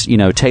stories that's,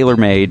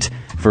 tailor-made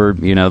for,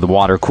 the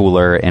water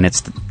cooler, and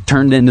it's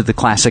turned into the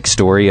classic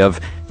story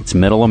of it's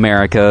middle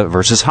America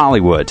versus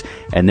Hollywood.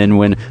 And then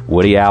when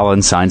Woody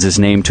Allen signs his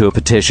name to a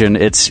petition,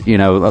 it's,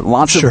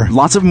 lots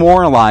of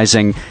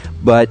moralizing,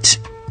 but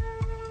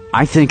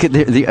I think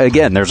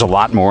again, there's a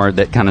lot more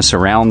that kind of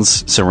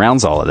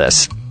surrounds all of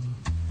this.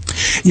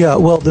 Yeah,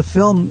 well, the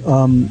film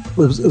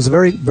was a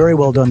very, very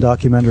well done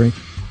documentary.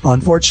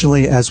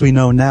 Unfortunately, as we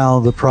know now,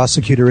 the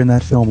prosecutor in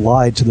that film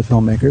lied to the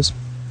filmmakers,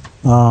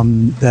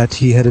 that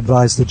he had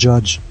advised the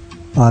judge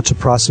to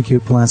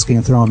prosecute Polanski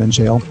and throw him in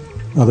jail.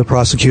 The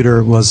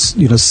prosecutor was,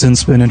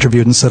 since been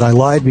interviewed and said, I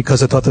lied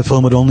because I thought the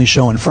film would only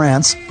show in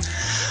France.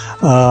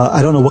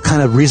 I don't know what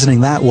kind of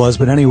reasoning that was,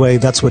 but anyway,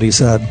 that's what he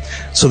said.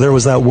 So there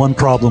was that one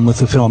problem with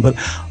the film. But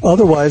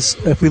otherwise,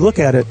 if we look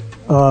at it,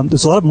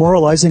 there's a lot of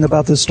moralizing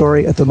about this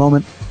story at the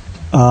moment,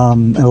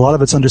 and a lot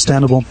of it's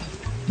understandable.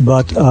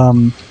 But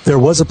there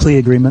was a plea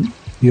agreement.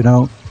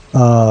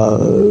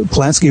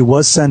 Polanski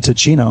was sent to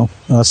Chino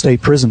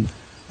State Prison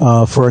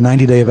for a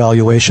 90-day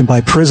evaluation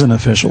by prison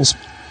officials,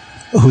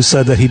 who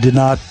said that they did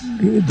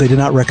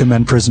not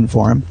recommend prison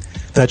for him.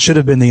 That should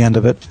have been the end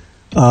of it.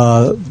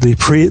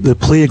 The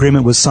plea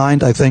agreement was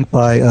signed, I think,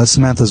 by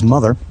Samantha's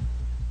mother.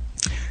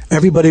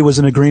 Everybody was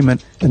in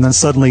agreement, and then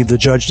suddenly the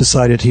judge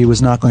decided he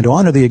was not going to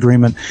honor the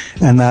agreement,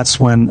 and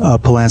that's when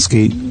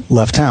Polanski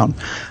left town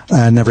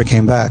and never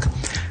came back.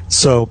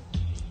 So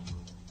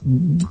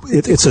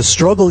it's a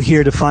struggle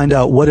here to find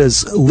out what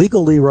is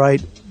legally right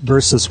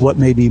versus what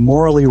may be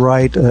morally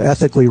right,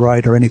 ethically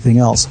right, or anything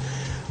else.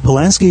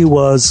 Polanski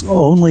was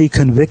only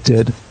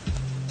convicted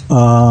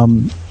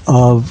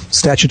of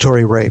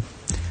statutory rape.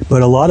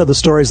 But a lot of the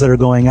stories that are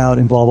going out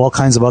involve all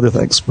kinds of other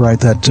things, right,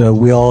 that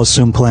we all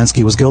assume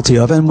Polanski was guilty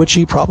of, and which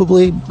he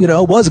probably,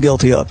 was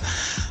guilty of.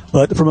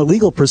 But from a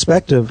legal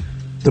perspective,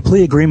 the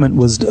plea agreement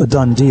was a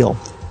done deal.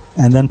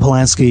 And then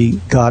Polanski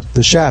got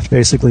the shaft,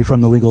 basically,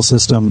 from the legal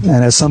system.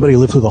 And as somebody who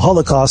lived through the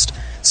Holocaust,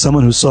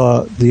 someone who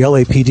saw the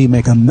LAPD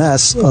make a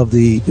mess of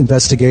the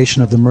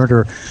investigation of the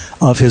murder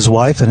of his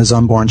wife and his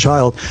unborn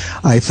child,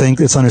 I think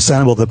it's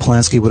understandable that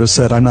Polanski would have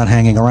said, I'm not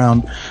hanging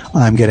around,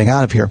 I'm getting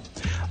out of here.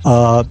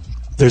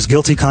 There's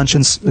guilty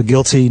conscience,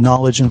 guilty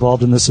knowledge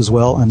involved in this as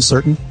well, I'm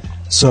certain.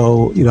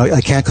 So,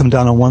 I can't come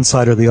down on one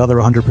side or the other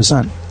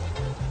 100%.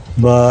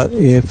 But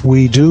if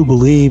we do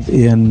believe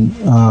in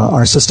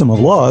our system of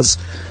laws,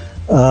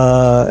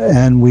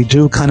 and we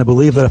do kind of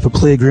believe that if a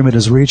plea agreement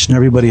is reached and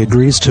everybody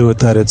agrees to it,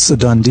 that it's a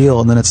done deal,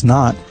 and then it's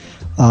not,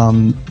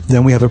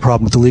 then we have a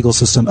problem with the legal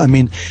system. I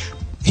mean,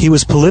 he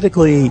was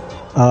politically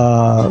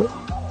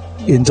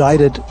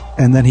indicted,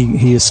 and then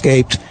he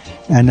escaped.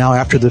 And now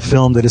after the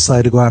film, they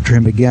decided to go after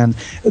him again.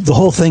 The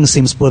whole thing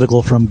seems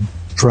political from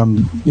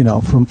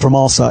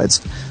all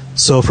sides.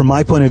 So from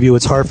my point of view,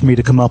 it's hard for me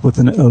to come up with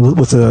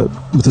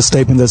a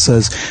statement that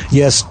says,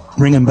 yes,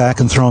 bring him back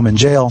and throw him in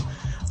jail,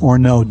 or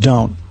no,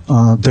 don't.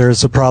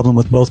 There's a problem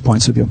with both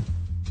points of view.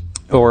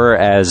 Or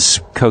as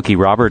Cokie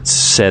Roberts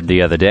said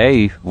the other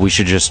day, we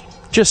should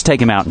just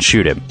take him out and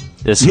shoot him.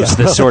 This was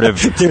the sort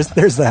of...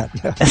 there's that.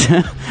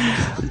 Yeah.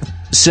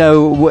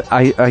 So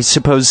I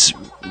suppose...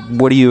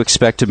 what do you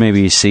expect to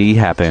maybe see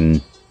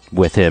happen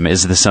with him?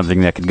 Is this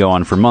something that could go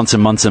on for months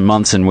and months and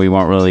months and we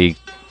won't really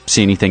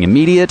see anything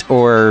immediate?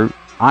 Or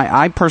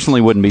I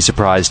personally wouldn't be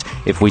surprised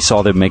if we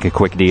saw them make a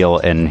quick deal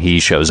and he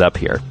shows up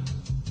here.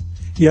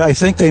 Yeah, I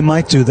think they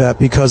might do that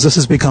because this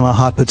has become a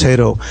hot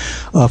potato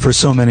for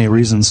so many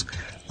reasons.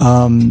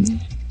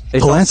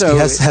 Polanski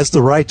has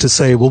the right to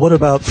say, well, what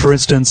about, for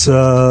instance,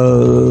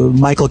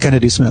 Michael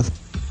Kennedy Smith?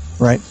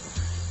 right?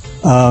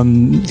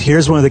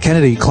 Here's one of the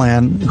Kennedy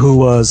clan who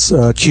was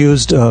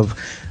accused of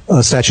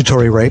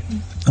statutory rape,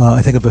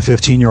 I think of a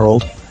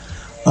 15-year-old,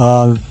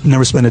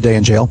 never spent a day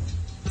in jail.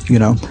 You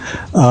know,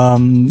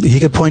 he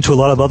could point to a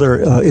lot of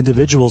other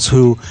individuals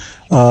who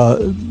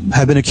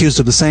have been accused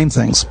of the same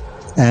things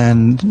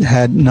and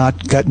had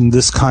not gotten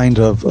this kind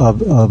of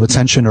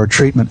attention or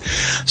treatment.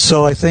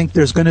 So I think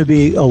there's going to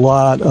be a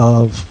lot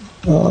of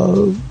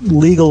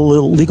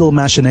legal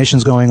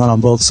machinations going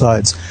on both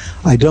sides.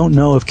 I don't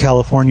know if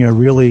California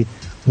really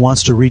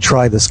wants to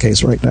retry this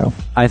case right now.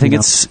 I think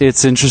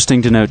it's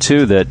interesting to note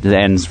too that,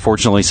 and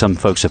fortunately some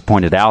folks have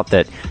pointed out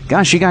that,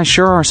 gosh, you guys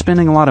sure are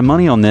spending a lot of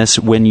money on this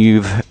when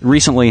you've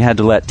recently had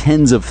to let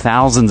tens of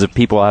thousands of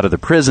people out of the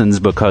prisons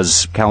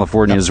because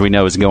California, as we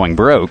know, is going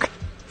broke.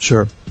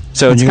 Sure.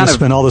 So and it's you're kind going to of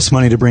spend all this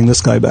money to bring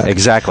this guy back.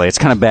 Exactly. It's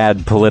kind of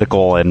bad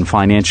political and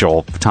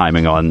financial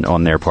timing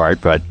on their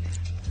part, but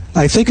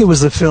I think it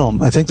was the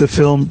film. I think the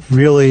film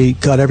really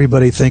got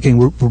everybody thinking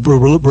we're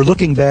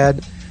looking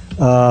bad.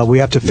 We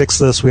have to fix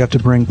this. We have to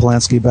bring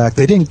Polanski back.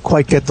 They didn't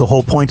quite get the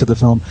whole point of the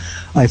film,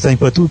 I think,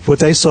 but what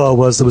they saw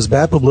was there was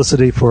bad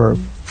publicity for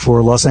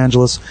Los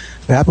Angeles,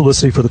 bad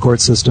publicity for the court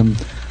system.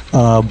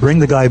 Bring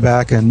the guy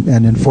back and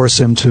enforce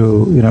him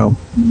to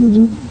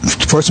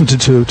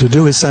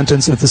do his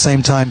sentence, and at the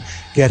same time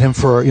get him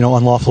for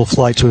unlawful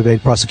flight to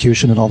evade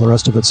prosecution and all the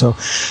rest of it. So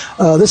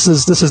this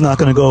is not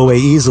going to go away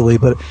easily,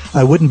 but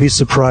I wouldn't be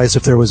surprised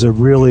if there was a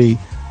really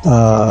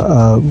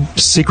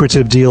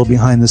secretive deal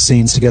behind the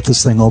scenes to get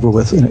this thing over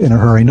with in a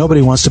hurry.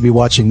 Nobody wants to be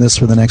watching this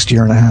for the next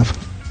year and a half.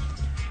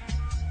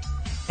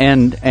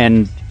 And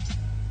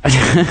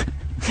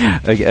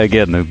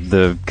again,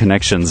 the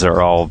connections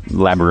are all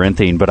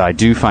labyrinthine, but I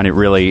do find it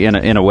really,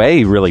 in a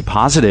way, really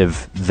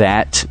positive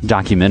that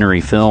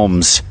documentary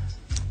films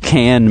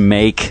can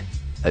make,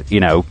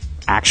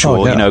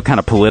 actual, kind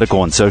of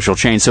political and social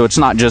change. So it's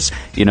not just,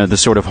 the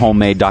sort of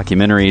homemade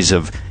documentaries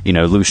of,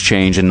 Loose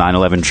Change and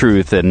 9/11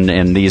 Truth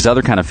and these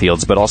other kind of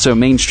fields, but also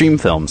mainstream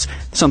films.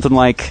 Something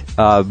like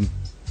The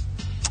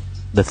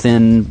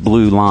Thin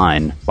Blue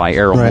Line by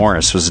Errol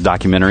Morris was a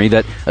documentary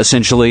that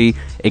essentially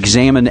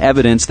examined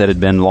evidence that had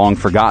been long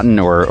forgotten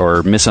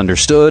or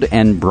misunderstood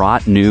and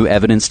brought new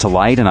evidence to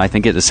light, and I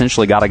think it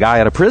essentially got a guy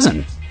out of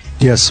prison.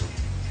 Yes.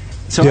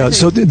 So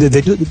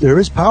there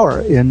is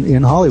power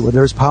in Hollywood.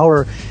 There's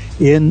power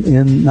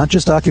in not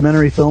just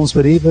documentary films,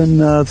 but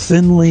even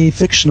thinly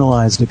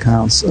fictionalized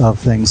accounts of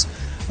things.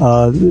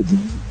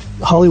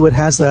 Hollywood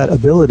has that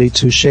ability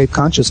to shape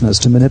consciousness,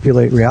 to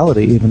manipulate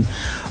reality even,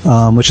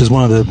 which is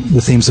one of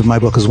the themes of my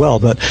book as well.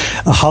 But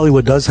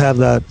Hollywood does have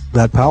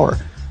that power.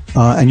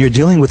 And you're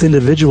dealing with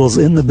individuals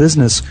in the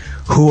business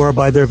who are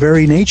by their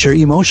very nature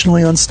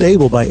emotionally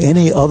unstable by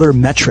any other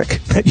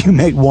metric that you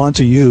may want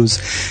to use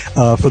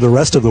for the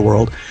rest of the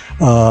world.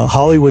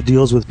 Hollywood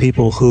deals with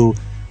people who,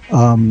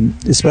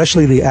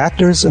 especially the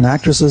actors and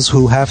actresses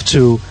who have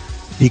to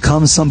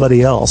become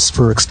somebody else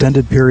for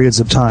extended periods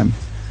of time.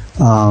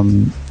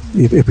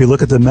 If we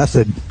look at the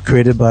method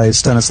created by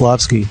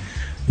Stanislavski,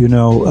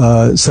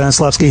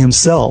 Stanislavski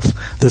himself,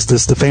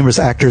 the famous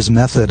actor's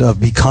method of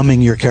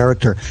becoming your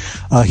character,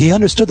 he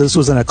understood this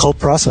was an occult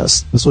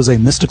process. This was a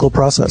mystical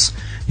process.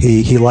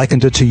 He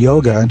likened it to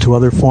yoga and to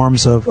other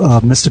forms of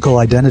mystical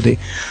identity.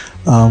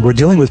 We're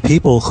dealing with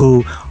people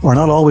who are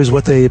not always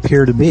what they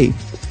appear to be.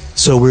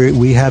 So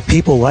we have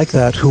people like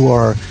that who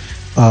are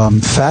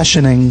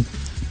fashioning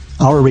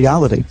our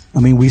reality. I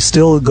mean, we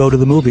still go to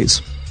the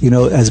movies.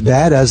 As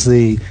bad as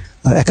the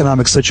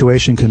economic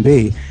situation can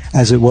be,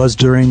 as it was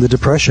during the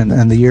Depression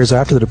and the years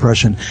after the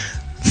Depression,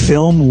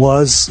 film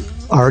was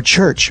our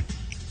church.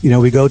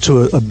 We go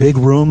to a big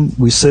room,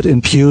 we sit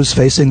in pews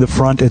facing the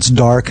front, it's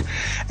dark,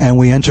 and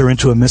we enter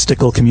into a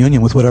mystical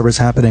communion with whatever's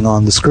happening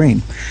on the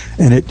screen.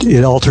 And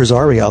it alters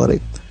our reality.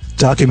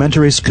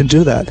 Documentaries can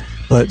do that,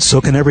 but so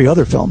can every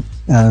other film.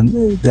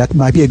 And that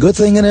might be a good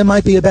thing and it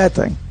might be a bad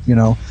thing,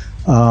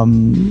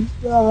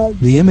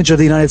 the image of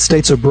the United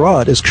States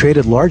abroad is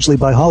created largely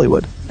by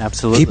Hollywood.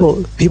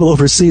 Absolutely. People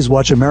overseas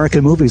watch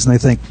American movies and they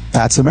think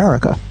that's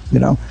America.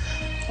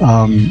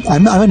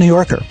 I'm a New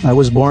Yorker. I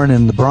was born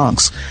in the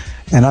Bronx,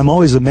 and I'm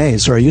always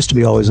amazed, or I used to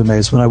be always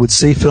amazed, when I would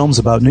see films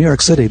about New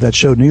York City that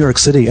showed New York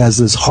City as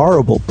this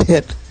horrible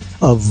pit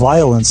of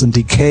violence and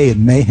decay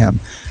and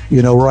mayhem.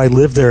 Where I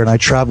lived there and I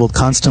traveled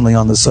constantly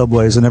on the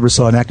subways and never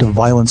saw an act of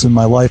violence in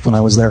my life when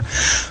I was there.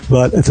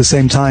 But at the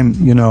same time,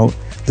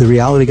 the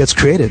reality gets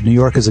created. New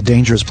York is a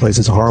dangerous place.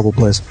 It's a horrible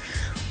place.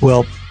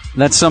 Well,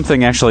 that's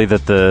something actually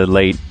that the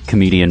late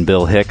comedian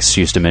Bill Hicks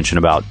used to mention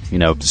about,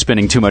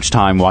 spending too much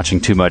time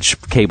watching too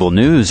much cable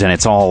news, and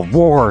it's all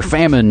war,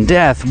 famine,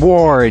 death,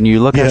 war, and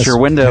you look out your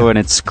window and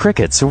it's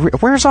crickets. So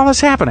where's all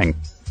this happening?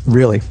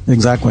 Really,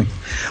 exactly.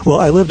 Well,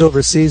 I lived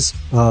overseas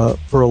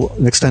for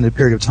an extended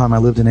period of time. I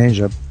lived in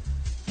Asia,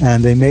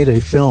 and they made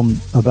a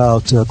film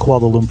about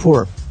Kuala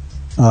Lumpur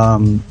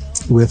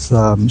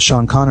with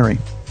Sean Connery.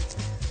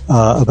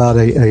 About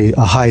a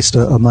heist,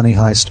 a money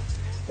heist.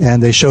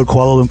 And they showed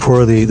Kuala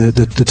Lumpur,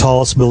 the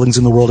tallest buildings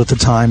in the world at the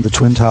time, the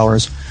Twin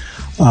Towers.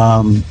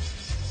 And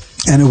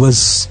it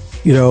was,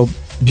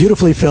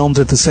 beautifully filmed.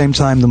 At the same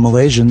time, the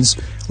Malaysians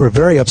were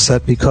very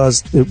upset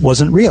because it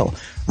wasn't real.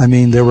 I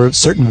mean, there were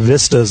certain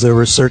vistas, there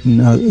were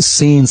certain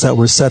scenes that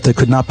were set that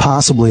could not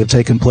possibly have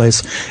taken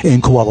place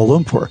in Kuala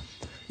Lumpur,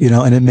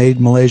 and it made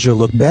Malaysia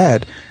look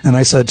bad. And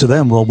I said to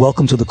them, well,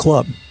 welcome to the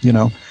club.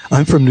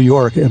 I'm from New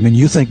York. I mean,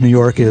 you think New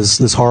York is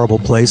this horrible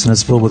place and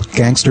it's filled with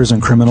gangsters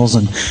and criminals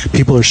and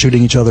people are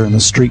shooting each other in the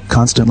street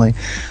constantly.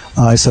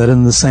 I said,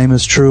 and the same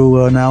is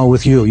true now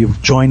with you.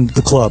 You've joined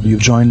the club.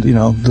 You've joined,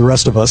 the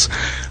rest of us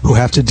who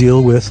have to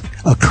deal with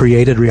a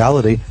created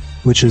reality,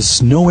 which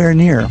is nowhere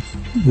near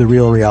the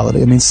real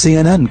reality. I mean,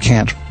 CNN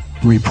can't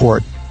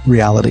report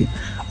reality.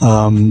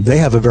 They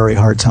have a very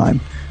hard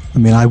time. I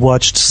mean, I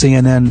watched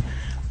CNN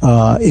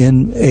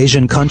in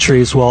Asian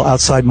countries while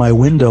outside my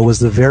window was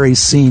the very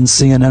scene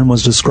CNN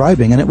was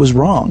describing, and it was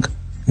wrong.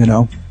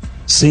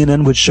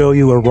 CNN would show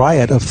you a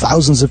riot of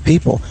thousands of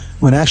people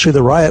when actually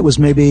the riot was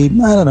maybe,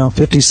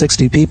 50,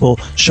 60 people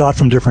shot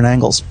from different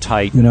angles.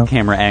 Tight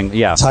camera angle,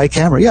 yeah. Tight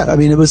camera, yeah. I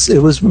mean, it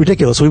was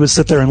ridiculous. We would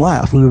sit there and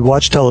laugh. We would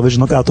watch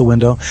television, look out the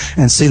window,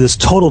 and see this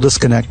total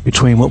disconnect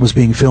between what was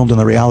being filmed and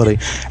the reality,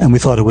 and we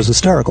thought it was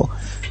hysterical.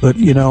 But,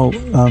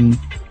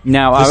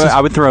 now,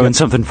 I would throw in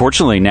something,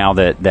 fortunately, now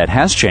that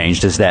has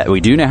changed, is that we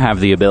do now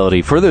have the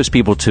ability for those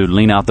people to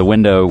lean out the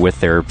window with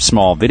their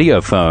small video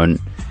phone.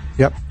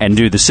 Yep. And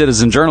do the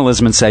citizen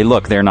journalism and say,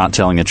 look, they're not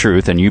telling the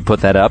truth, and you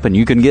put that up, and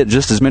you can get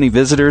just as many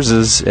visitors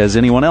as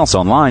anyone else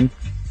online.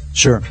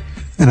 Sure.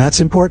 And that's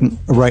important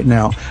right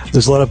now.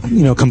 There's a lot of,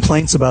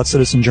 complaints about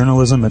citizen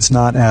journalism. It's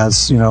not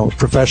as,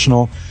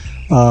 professional,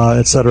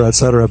 et cetera, et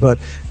cetera. But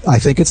I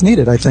think it's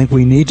needed. I think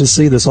we need to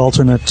see this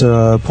alternate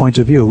point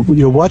of view.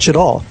 Watch it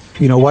all.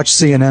 Watch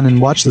CNN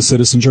and watch the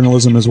citizen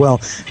journalism as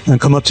well,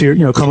 and come up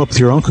with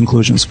your own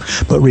conclusions.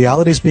 But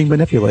reality is being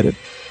manipulated.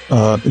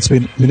 It's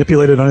being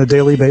manipulated on a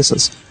daily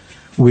basis.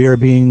 We are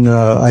being,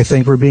 I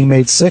think we're being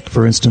made sick,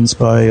 for instance,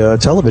 by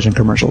television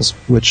commercials,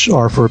 which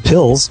are for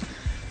pills,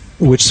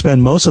 which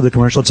spend most of the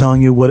commercial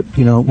telling you what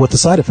the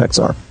side effects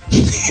are.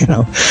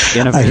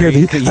 I hear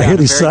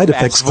these side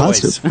effects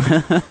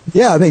constantly.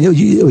 Yeah, I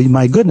mean,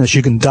 my goodness,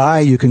 you can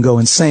die, you can go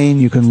insane,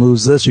 you can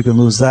lose this, you can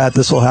lose that,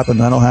 this will happen,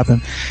 that'll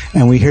happen.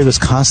 And we hear this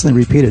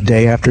constantly repeated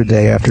day after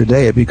day after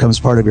day. It becomes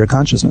part of your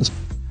consciousness.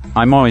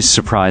 I'm always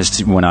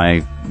surprised when I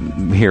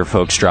hear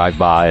folks drive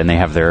by and they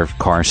have their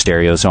car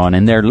stereos on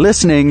and they're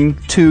listening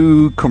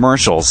to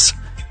commercials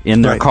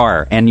in their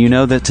car. And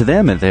that to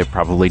them, they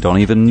probably don't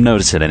even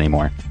notice it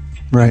anymore.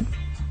 Right.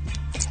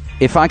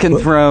 If I can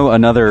throw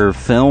another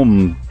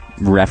film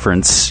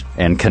reference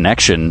and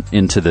connection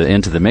into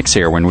the mix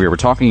here, when we were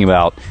talking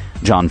about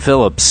John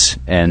Phillips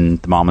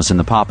and the Mamas and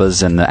the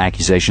Papas and the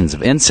accusations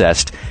of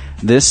incest,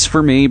 this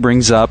for me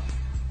brings up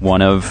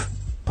one of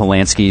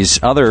Polanski's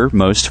other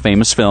most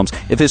famous films.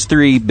 If his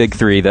big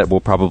three that will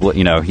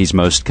probably, he's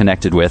most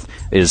connected with,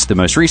 is the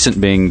most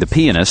recent being The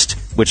Pianist,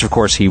 which of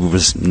course he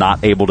was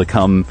not able to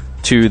come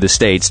to the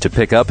States to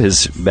pick up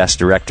his Best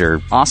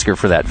Director Oscar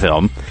for that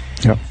film.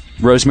 Yep.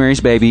 Rosemary's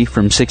Baby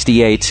from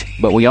 68,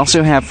 but we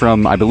also have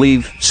from, I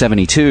believe,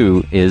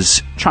 72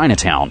 is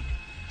Chinatown.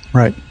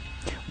 Right.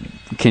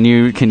 Can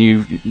you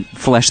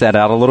flesh that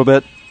out a little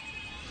bit?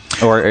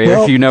 Or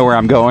if you know where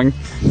I'm going?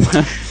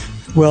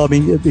 Well, I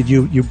mean,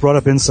 you brought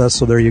up incest,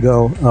 so there you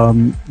go.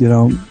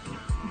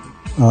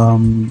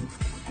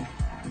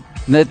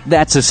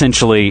 That's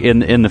essentially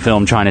in the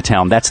film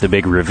Chinatown. That's the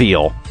big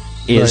reveal.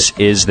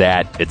 Is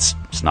that it's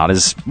not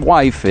his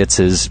wife, it's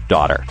his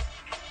daughter.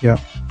 Yeah.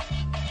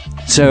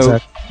 So,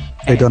 exactly.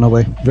 Faye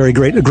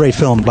Dunaway, a great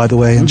film, by the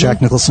way, and Jack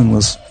Nicholson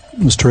was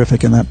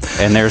terrific in that.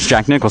 And there's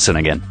Jack Nicholson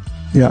again.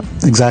 Yeah,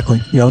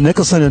 exactly.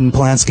 Nicholson and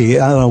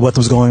Polanski, I don't know what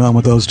was going on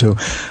with those two.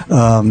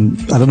 I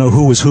don't know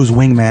who was whose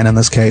wingman in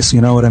this case, you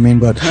know what I mean?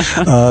 But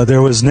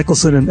there was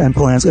Nicholson and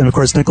Polanski, and of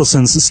course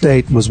Nicholson's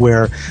estate was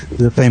where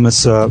the famous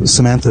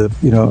Samantha,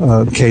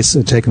 case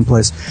had taken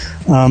place.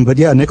 But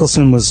yeah,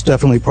 Nicholson was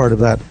definitely part of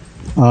that.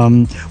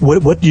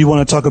 What do you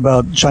want to talk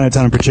about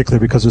Chinatown in particular?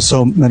 Because there's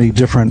so many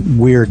different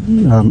weird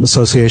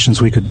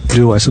associations we could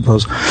do, I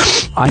suppose.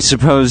 I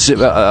suppose,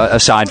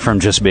 aside from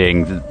just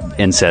being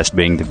incest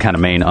being the kind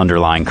of main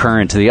underlying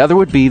current, the other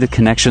would be the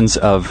connections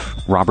of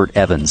Robert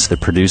Evans, the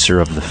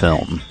producer of the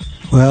film.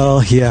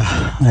 Well, yeah,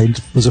 I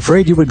was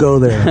afraid you would go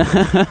there.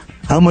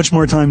 How much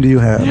more time do you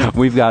have?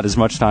 We've got as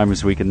much time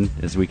as we can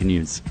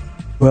use.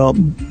 Well,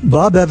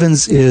 Bob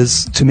Evans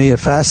is, to me, a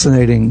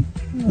fascinating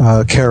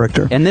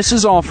character. And this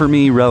is all, for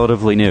me,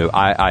 relatively new.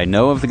 I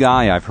know of the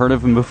guy. I've heard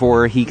of him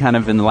before. He kind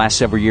of, in the last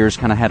several years,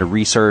 kind of had a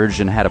resurge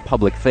and had a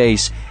public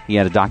face. He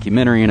had a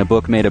documentary and a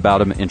book made about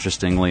him,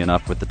 interestingly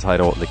enough, with the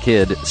title The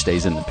Kid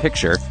Stays in the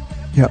Picture.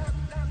 Yep.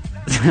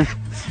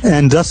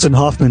 And Dustin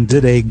Hoffman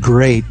did a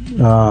great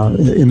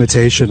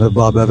imitation of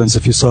Bob Evans.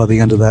 If you saw the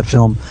end of that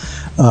film,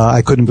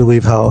 I couldn't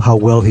believe how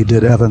well he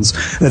did Evans.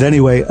 But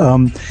anyway,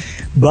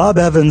 Bob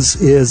Evans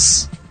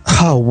is...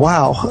 Oh,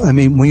 wow. I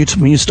mean, when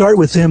you start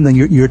with him, then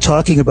you're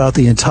talking about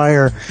the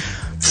entire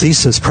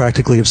thesis,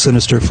 practically, of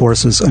Sinister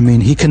Forces. I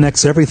mean, he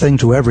connects everything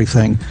to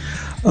everything.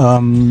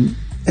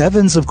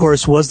 Evans, of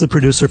course, was the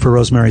producer for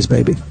Rosemary's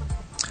Baby.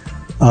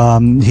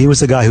 He was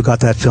the guy who got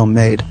that film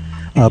made.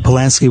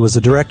 Polanski was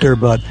the director,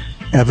 but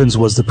Evans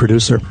was the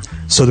producer.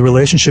 So the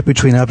relationship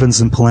between Evans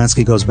and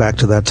Polanski goes back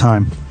to that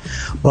time.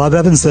 Bob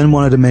Evans then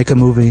wanted to make a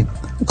movie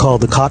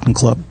called The Cotton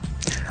Club.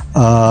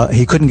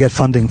 He couldn't get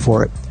funding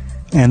for it.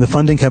 And the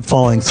funding kept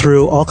falling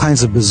through. All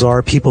kinds of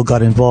bizarre people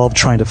got involved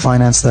trying to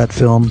finance that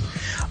film,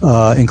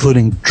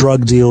 including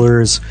drug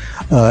dealers,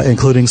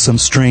 including some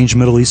strange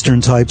Middle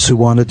Eastern types who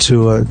wanted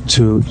to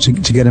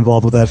get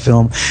involved with that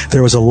film.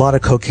 There was a lot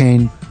of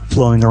cocaine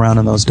flowing around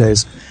in those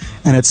days.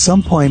 And at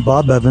some point,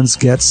 Bob Evans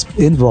gets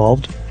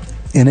involved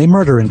in a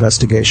murder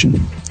investigation.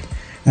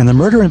 And the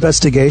murder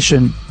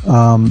investigation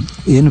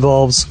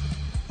involves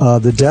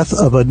the death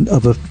of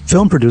a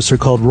film producer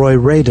called Roy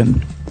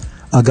Radin,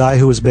 a guy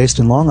who was based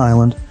in Long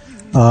Island,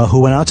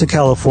 who went out to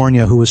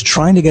California, who was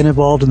trying to get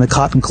involved in the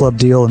Cotton Club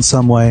deal in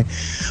some way,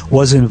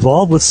 was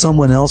involved with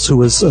someone else who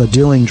was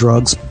dealing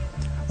drugs,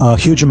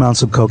 huge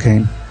amounts of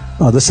cocaine.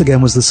 This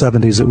again was the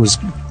 70s. It was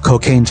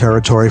cocaine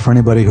territory for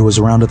anybody who was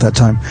around at that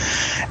time.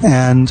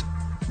 And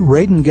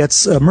Radin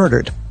gets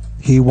murdered.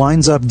 He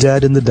winds up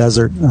dead in the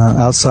desert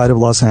outside of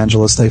Los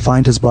Angeles. They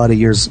find his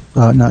body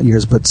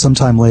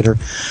sometime later,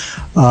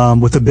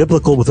 with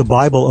the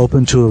Bible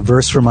open to a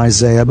verse from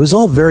Isaiah. It was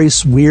all very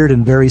weird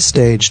and very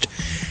staged.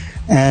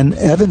 And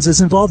Evans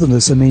is involved in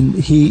this. I mean,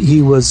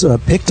 he was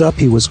picked up.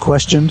 He was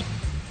questioned.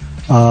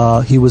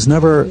 He was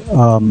never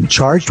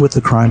charged with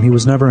the crime. He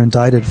was never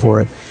indicted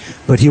for it.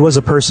 But he was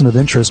a person of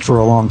interest for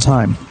a long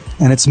time.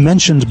 And it's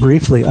mentioned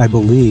briefly, I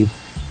believe,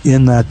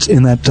 in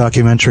that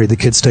documentary, The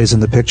Kid Stays in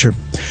the Picture.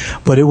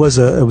 But it was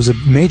a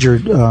major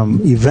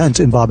event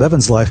in Bob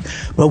Evans'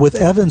 life. But with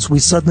Evans, we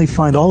suddenly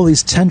find all of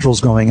these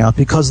tendrils going out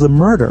because the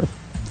murder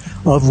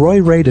of Roy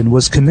Radin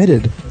was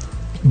committed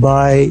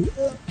by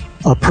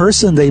a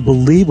person they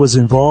believe was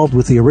involved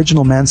with the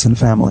original Manson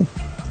family.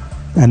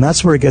 And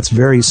that's where it gets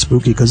very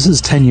spooky, because this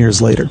is 10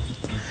 years later.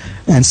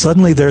 And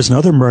suddenly there's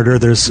another murder.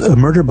 There's a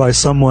murder by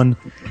someone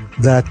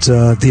that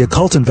the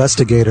occult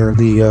investigator,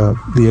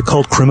 the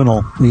occult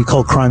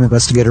crime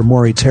investigator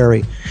Maury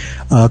Terry,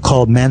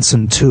 called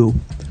Manson 2.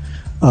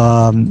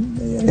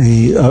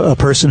 A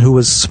person who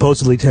was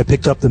supposedly had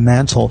picked up the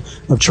mantle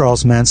of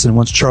Charles Manson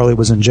once Charlie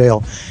was in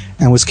jail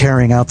and was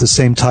carrying out the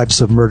same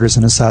types of murders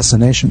and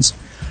assassinations.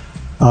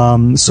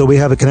 So we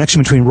have a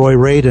connection between Roy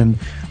Radin,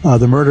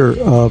 the murder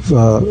of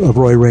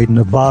Roy Radin,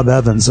 of Bob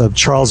Evans, of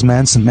Charles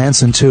Manson,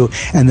 Manson 2,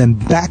 and then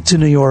back to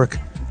New York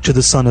to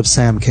the Son of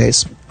Sam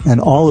case. And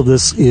all of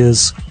this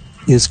is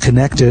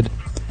connected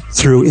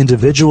through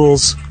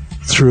individuals,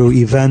 through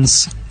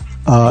events.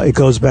 It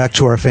goes back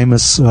to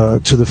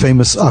the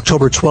famous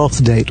October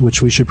 12th date,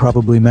 which we should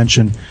probably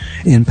mention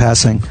in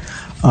passing.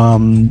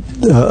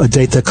 A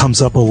date that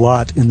comes up a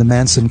lot in the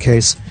Manson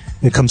case.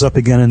 It comes up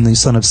again in the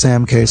Son of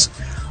Sam case.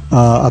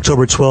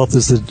 October 12th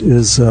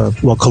is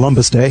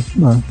Columbus Day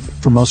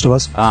for most of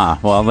us.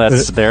 Well,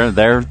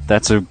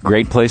 that's a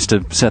great place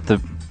to set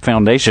the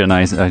foundation,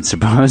 I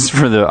suppose,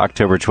 for the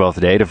October 12th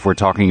date, if we're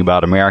talking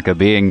about America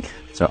being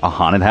a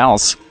haunted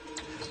house.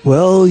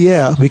 Well,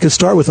 yeah, we could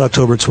start with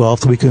October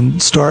 12th. We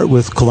can start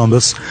with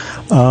Columbus.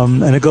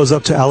 And it goes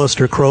up to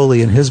Aleister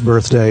Crowley and his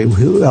birthday,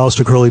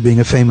 Aleister Crowley being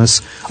a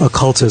famous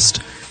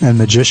occultist and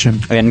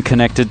magician. And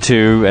connected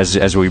to,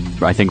 as we,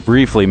 I think,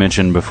 briefly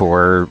mentioned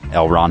before,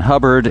 L. Ron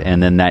Hubbard,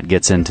 and then that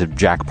gets into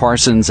Jack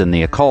Parsons and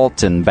the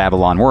occult and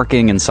Babylon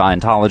Working and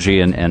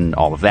Scientology and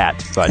all of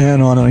that. But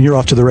and on and on. You're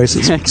off to the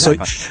races.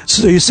 Exactly.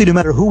 So you see, no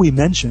matter who we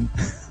mention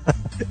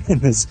in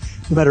this,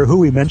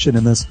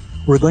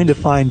 we're going to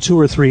find 2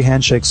 or 3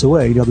 handshakes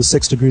away. The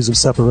 6 degrees of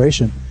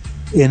separation.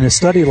 In a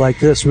study like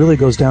this, really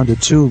goes down to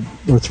 2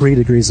 or 3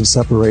 degrees of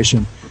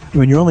separation. I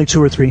mean, you're only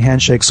 2 or 3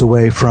 handshakes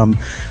away from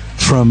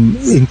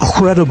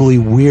incredibly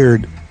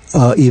weird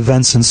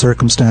events and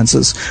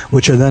circumstances,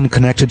 which are then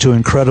connected to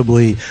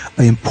incredibly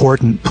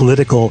important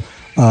political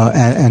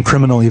and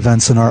criminal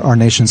events in our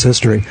nation's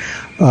history.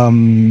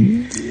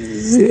 I'm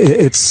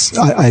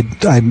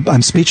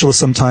speechless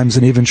sometimes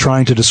in even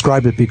trying to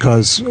describe it,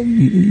 because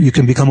you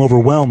can become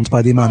overwhelmed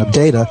by the amount of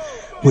data,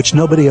 which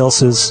nobody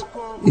else is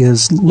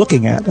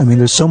looking at. I mean,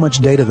 there's so much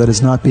data that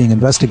is not being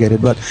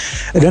investigated. But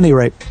at any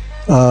rate,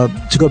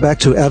 to go back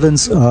to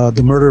Evans,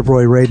 the murder of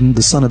Roy Radin,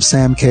 the Son of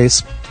Sam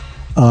case,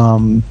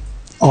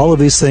 all of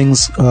these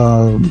things,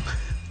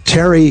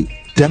 Terry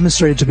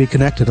demonstrated to be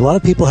connected. A lot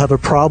of people have a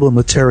problem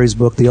with Terry's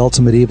book, The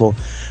Ultimate Evil,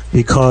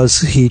 because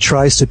he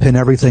tries to pin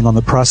everything on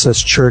the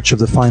process church of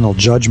the final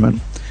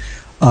judgment,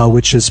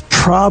 which is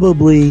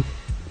probably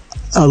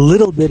a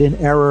little bit in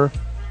error,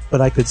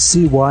 but I could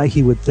see why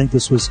he would think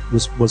this was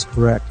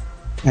correct.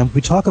 And if we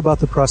talk about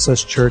the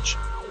process church,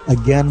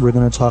 again, we're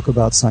going to talk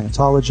about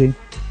Scientology,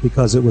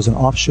 because it was an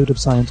offshoot of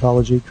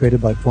Scientology created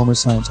by former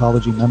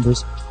Scientology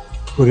members.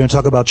 We're going to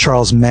talk about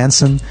Charles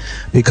Manson,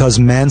 because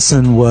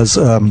Manson was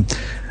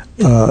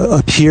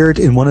appeared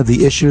in one of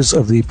the issues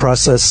of the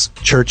Process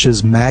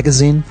Church's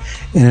magazine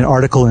in an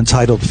article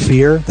entitled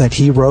Fear that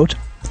he wrote.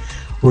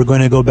 We're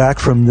going to go back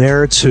from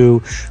there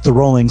to the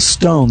Rolling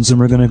Stones, and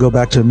we're going to go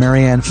back to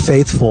Marianne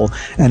Faithfull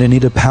and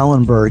Anita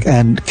Pallenberg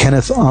and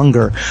Kenneth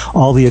Unger,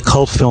 all the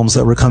occult films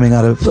that were coming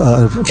out of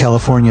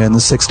California in the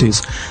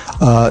 60s.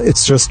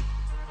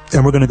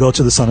 And we're going to go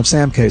to the Son of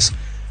Sam case.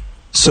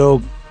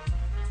 So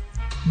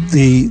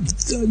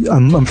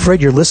I'm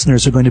afraid your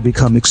listeners are going to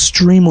become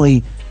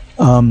extremely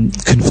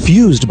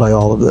confused by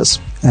all of this,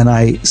 and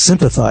I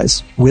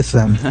sympathize with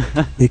them.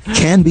 It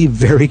can be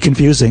very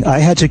confusing. I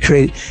had to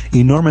create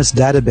enormous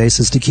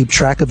databases to keep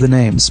track of the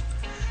names,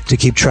 to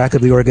keep track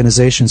of the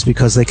organizations,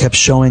 because they kept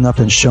showing up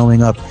and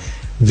showing up,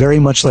 very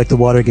much like the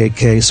Watergate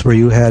case, where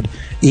you had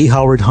E.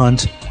 Howard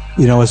Hunt,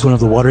 as one of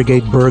the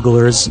Watergate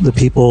burglars, the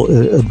people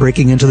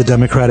breaking into the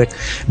Democratic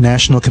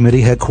National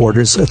Committee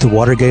headquarters at the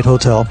Watergate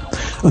Hotel,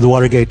 the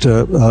Watergate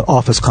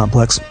office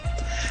complex.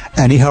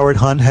 And E. Howard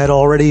Hunt had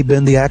already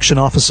been the action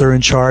officer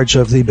in charge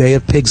of the Bay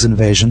of Pigs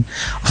invasion,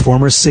 a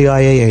former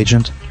CIA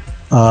agent,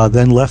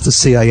 then left the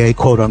CIA,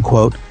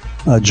 quote-unquote,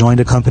 joined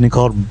a company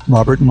called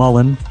Robert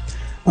Mullen,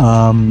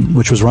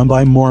 which was run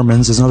by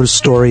Mormons. There's another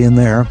story in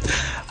there.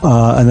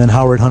 And then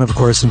Howard Hunt, of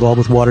course, involved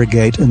with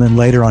Watergate, and then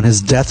later on his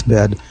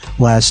deathbed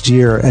last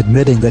year,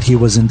 admitting that he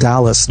was in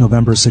Dallas,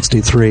 November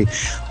 63,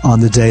 on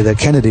the day that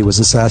Kennedy was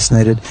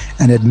assassinated,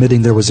 and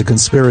admitting there was a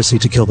conspiracy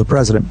to kill the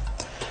president.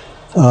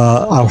 E.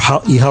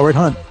 Howard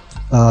Hunt,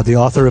 the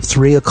author of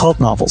 3 occult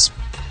novels,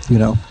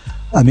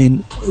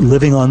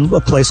 living on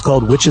a place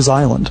called Witch's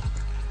Island.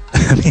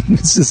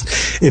 It's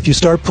just, if you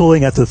start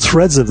pulling at the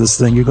threads of this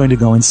thing, you're going to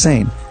go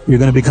insane. You're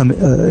going to become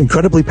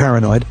incredibly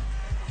paranoid,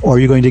 or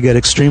you're going to get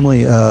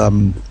extremely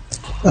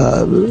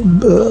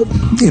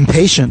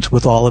impatient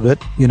with all of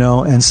it,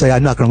 and say,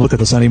 I'm not going to look at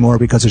this anymore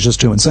because it's just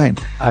too insane.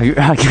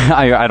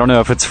 I don't know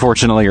if it's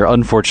fortunately or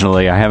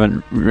unfortunately, I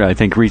haven't, I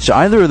think, reached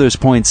either of those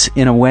points.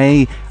 In a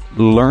way,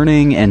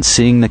 learning and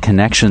seeing the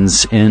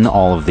connections in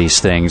all of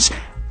these things,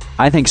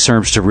 I think,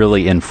 serves to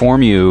really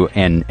inform you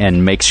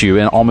and makes you,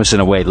 almost in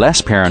a way, less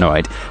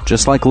paranoid.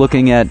 Just like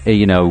looking at,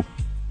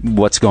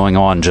 what's going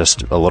on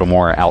just a little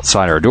more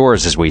outside our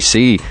doors as we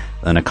see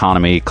an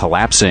economy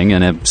collapsing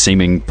and a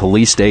seeming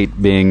police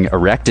state being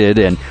erected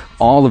and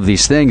all of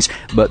these things.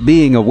 But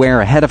being aware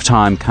ahead of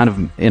time kind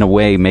of, in a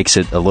way, makes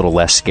it a little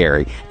less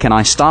scary. Can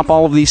I stop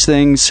all of these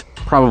things?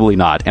 Probably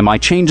not. Am I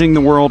changing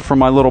the world from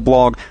my little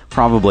blog?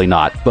 Probably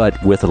not.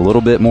 But with a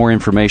little bit more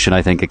information,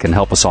 I think it can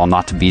help us all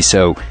not to be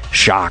so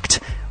shocked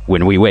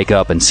when we wake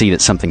up and see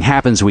that something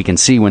happens. We can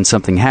see when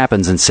something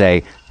happens and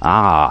say,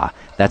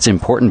 that's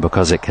important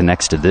because it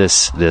connects to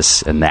this,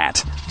 and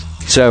that.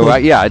 So,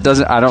 it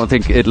doesn't, I don't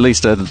think, at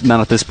least not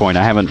at this point,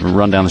 I haven't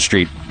run down the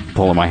street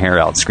pulling my hair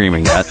out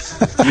screaming that.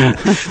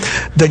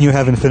 Then you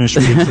haven't finished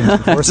reading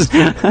Sinister Forces.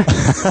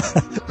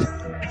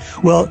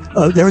 Well,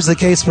 there was the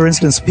case, for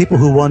instance, people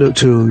who wanted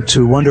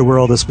to wonder where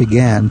all this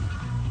began,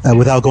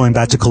 without going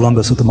back to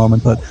Columbus at the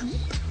moment, but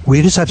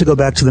we just have to go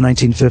back to the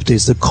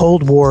 1950s. The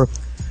Cold War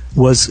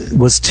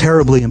was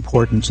terribly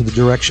important to the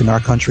direction our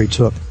country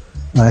took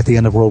at the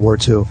end of World War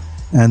II,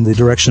 and the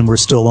direction we're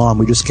still on,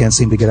 we just can't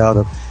seem to get out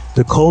of.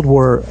 The Cold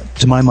War,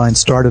 to my mind,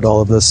 started all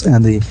of this,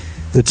 and the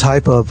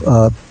type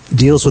of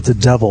deals with the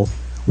devil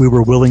we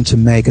were willing to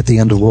make at the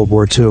end of World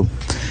War II.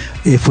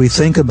 If we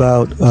think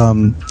about,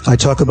 I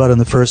talk about in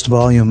the first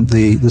volume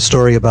the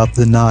story about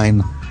the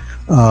Nine,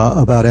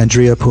 about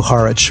Andrea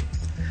Puharich,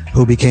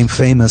 who became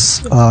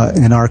famous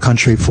in our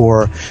country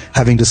for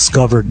having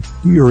discovered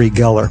Uri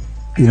Geller,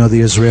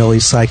 the Israeli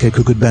psychic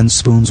who could bend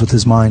spoons with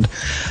his mind.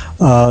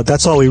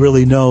 That's all we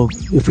really know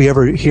if we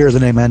ever hear the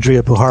name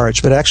Andrea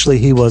Puharich. But actually,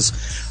 he was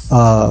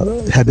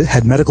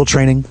had medical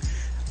training.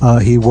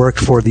 He worked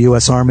for the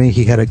U.S. Army.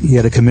 He had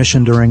a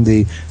commission during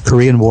the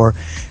Korean War,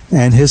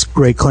 and his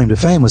great claim to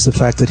fame was the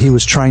fact that he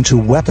was trying to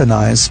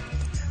weaponize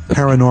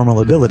paranormal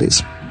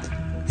abilities.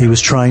 He was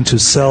trying to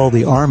sell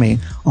the Army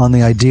on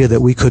the idea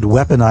that we could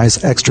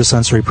weaponize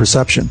extrasensory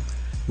perception.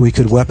 We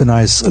could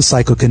weaponize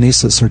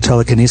psychokinesis or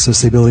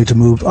telekinesis, the ability to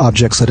move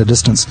objects at a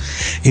distance.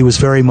 He was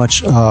very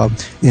much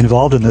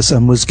involved in this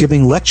and was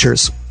giving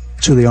lectures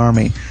to the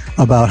Army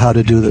about how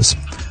to do this.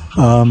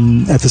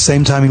 At the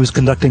same time, he was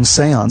conducting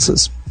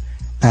seances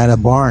at a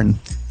barn,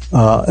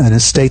 an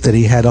estate that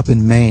he had up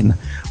in Maine,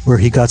 where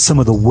he got some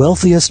of the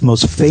wealthiest,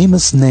 most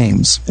famous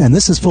names. And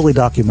this is fully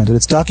documented.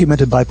 It's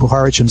documented by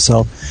Puharich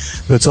himself,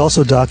 but it's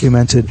also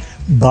documented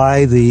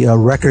by the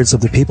records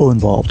of the people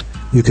involved.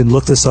 You can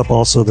look this up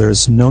also.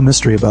 There's no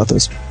mystery about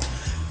this.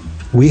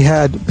 We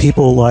had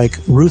people like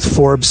Ruth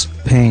Forbes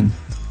Payne,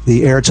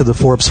 the heir to the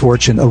Forbes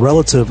fortune, a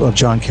relative of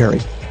John Kerry.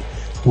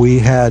 We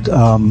had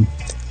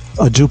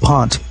a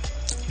DuPont.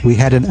 We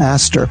had an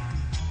Astor.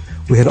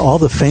 We had all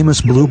the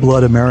famous blue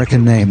blood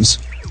American names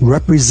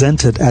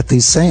represented at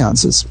these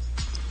seances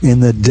in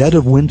the dead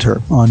of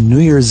winter on New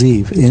Year's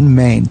Eve in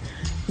Maine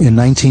in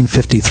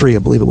 1953, I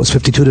believe it was,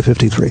 52 to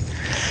 53.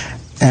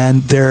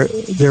 And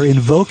they're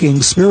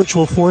invoking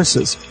spiritual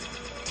forces.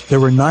 There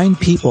were 9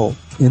 people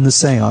in the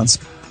seance,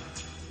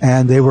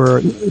 and they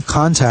were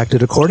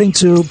contacted, according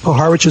to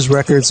Puharich's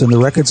records and the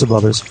records of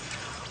others,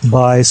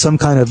 by some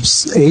kind of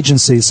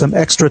agency, some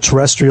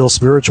extraterrestrial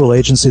spiritual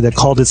agency that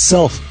called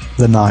itself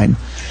the Nine,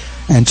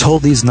 and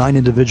told these 9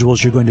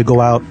 individuals, you're going to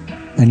go out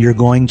and you're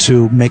going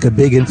to make a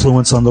big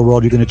influence on the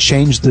world. You're going to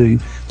change the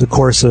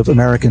course of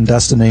American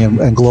destiny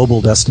and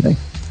global destiny.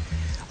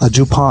 A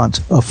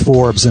DuPont, a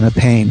Forbes, and a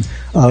Payne,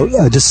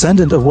 a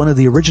descendant of one of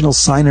the original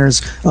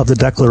signers of the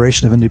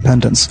Declaration of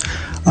Independence.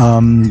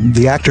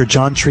 The actor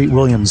John Treat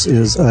Williams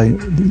is a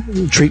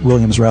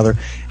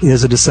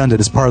descendant,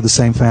 is part of the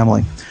same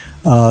family,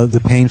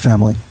 the Payne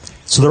family.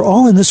 So they're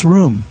all in this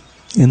room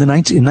in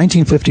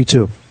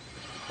 1952,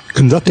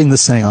 conducting the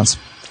seance.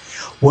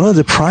 One of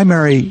the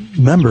primary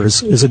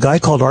members is a guy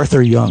called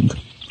Arthur Young.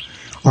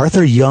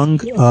 Arthur Young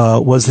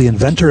was the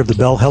inventor of the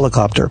Bell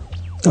helicopter,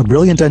 a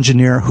brilliant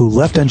engineer who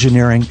left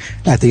engineering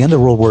at the end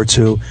of World War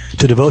II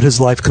to devote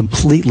his life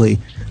completely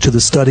to the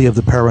study of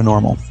the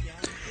paranormal.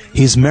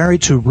 He's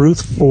married to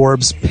Ruth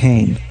Forbes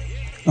Payne.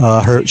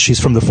 She's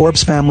from the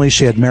Forbes family.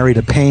 She had married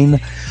a Payne.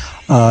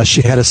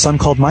 She had a son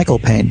called Michael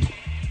Payne,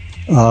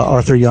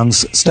 Arthur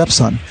Young's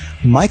stepson.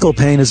 Michael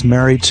Payne is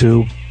married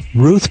to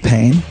Ruth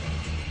Payne.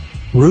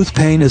 Ruth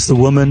Payne is the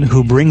woman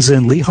who brings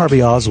in Lee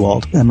Harvey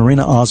Oswald and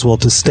Marina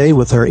Oswald to stay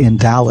with her in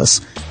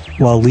Dallas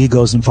while Lee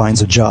goes and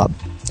finds a job.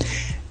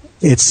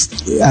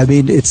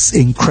 It's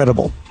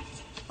incredible.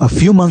 A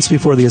few months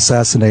before the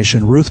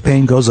assassination, Ruth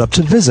Payne goes up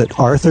to visit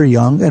Arthur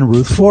Young and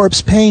Ruth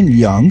Forbes Payne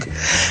Young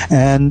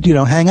and,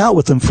 hang out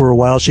with them for a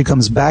while. She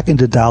comes back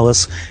into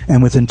Dallas,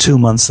 and within 2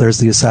 months, there's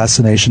the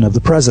assassination of the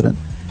president.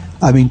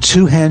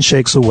 2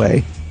 handshakes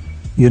away,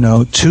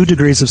 2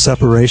 degrees of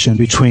separation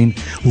between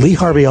Lee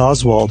Harvey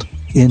Oswald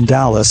in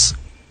Dallas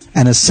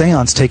and a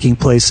seance taking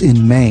place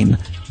in Maine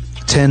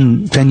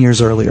 10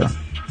 years earlier.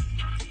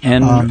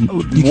 And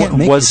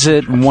was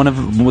it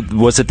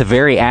the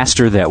very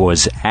Astor that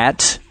was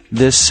at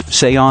this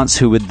seance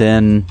who would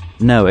then...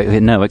 No,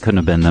 it couldn't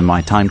have been. Then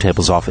my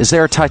timetable's off. Is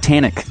there a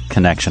Titanic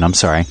connection? I'm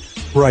sorry.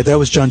 Right, that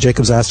was John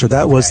Jacobs Astor.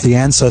 That was the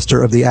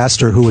ancestor of the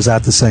Astor who was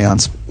at the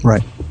seance.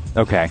 Right.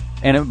 Okay.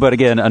 But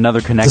again,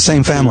 another connection. The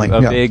same family. To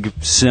a big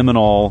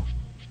seminal,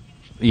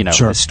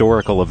 Sure.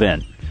 historical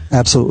event.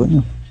 Absolutely.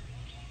 Yeah.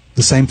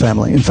 The same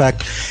family. In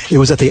fact, it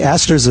was at the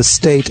Astor's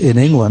estate in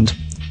England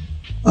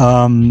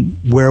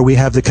where we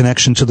have the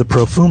connection to the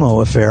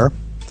Profumo affair,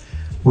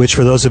 which,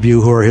 for those of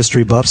you who are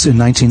history buffs, in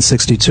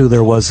 1962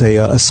 there was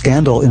a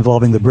scandal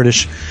involving the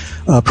British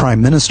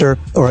Prime Minister,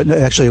 or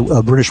actually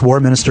a British War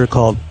Minister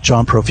called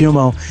John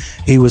Profumo.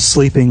 He was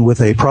sleeping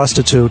with a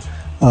prostitute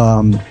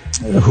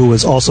who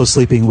was also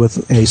sleeping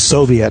with a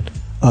Soviet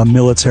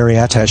military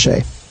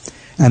attaché,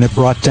 and it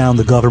brought down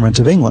the government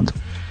of England.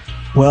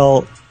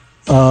 Well,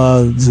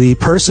 the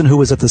person who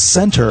was at the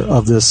center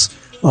of this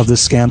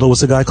scandal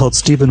was a guy called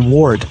Stephen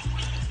Ward.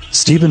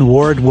 Stephen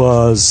Ward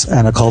was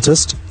an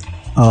occultist,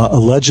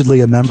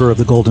 allegedly a member of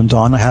the Golden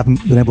Dawn. I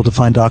haven't been able to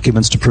find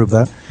documents to prove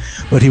that,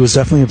 but he was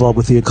definitely involved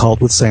with the occult,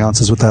 with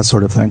seances, with that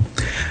sort of thing.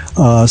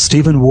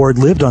 Stephen Ward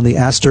lived on the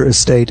Astor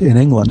estate in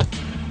England,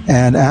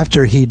 and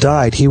after he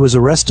died, he was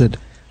arrested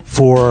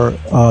for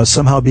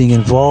somehow being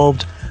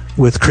involved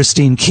with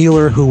Christine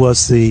Keeler, who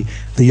was the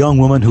young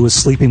woman who was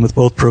sleeping with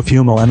both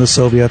Profumo and the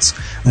Soviets.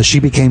 She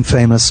became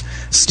famous.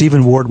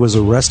 Stephen Ward was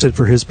arrested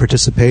for his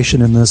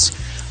participation in this.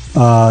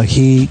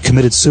 He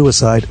committed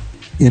suicide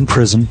in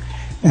prison,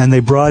 and they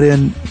brought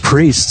in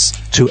priests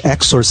to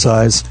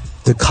exorcise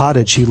the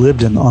cottage he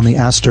lived in on the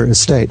Astor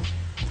estate.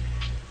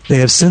 They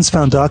have since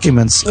found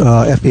documents,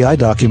 FBI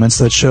documents,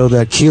 that show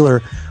that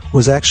Keeler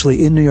was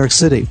actually in New York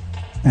City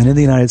and in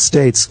the United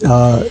States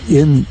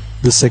in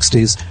the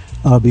 60s,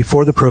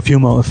 before the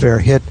Profumo affair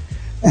hit,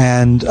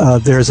 and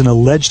there's an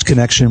alleged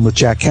connection with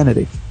Jack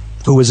Kennedy,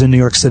 who was in New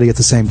York City at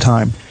the same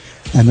time.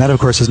 And that, of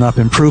course, has not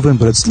been proven,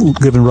 but it's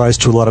given rise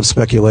to a lot of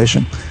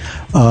speculation.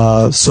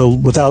 So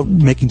without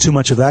making too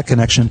much of that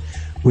connection,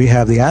 we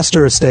have the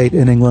Astor estate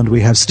in England,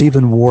 we have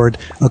Stephen Ward,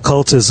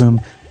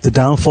 occultism, the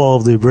downfall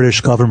of the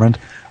British government,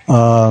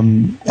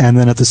 and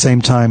then at the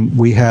same time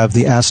we have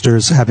the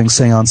Astors having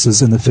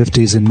seances in the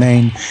 50s in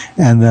Maine,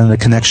 and then a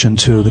connection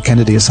to the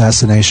Kennedy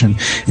assassination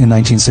in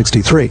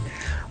 1963.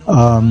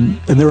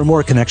 And there were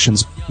more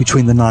connections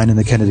between the 9 and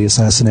the Kennedy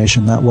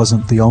assassination. That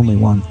wasn't the only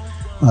one.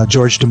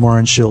 George de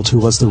Mohrenschildt, who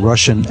was the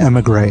Russian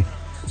emigre,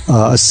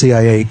 a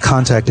CIA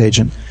contract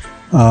agent,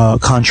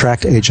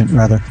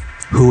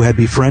 who had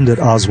befriended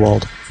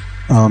Oswald,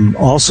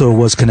 also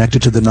was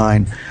connected to the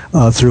 9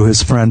 through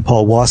his friend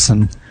Paul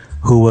Wasson,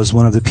 who was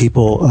one of the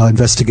people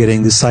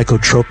investigating the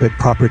psychotropic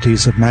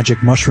properties of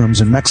magic mushrooms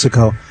in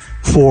Mexico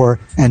for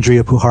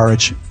Andrija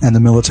Puharich and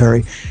the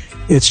military.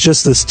 It's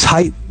just this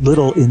tight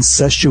little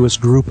incestuous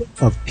group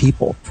of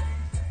people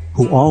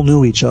who all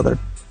knew each other,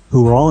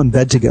 who were all in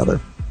bed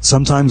together,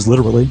 sometimes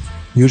literally,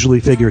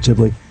 usually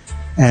figuratively,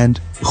 and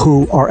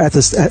who are at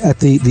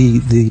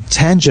the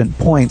tangent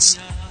points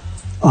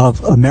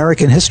of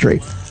American history,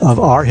 of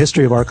our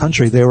history of our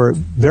country. They were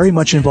very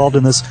much involved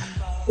in this,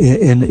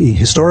 in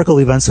historical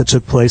events that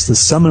took place, the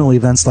seminal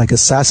events like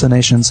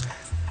assassinations.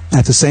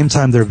 At the same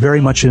time, they're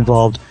very much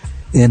involved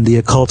in the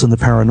occult and the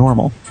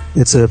paranormal.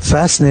 It's a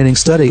fascinating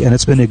study, and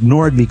it's been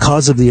ignored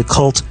because of the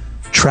occult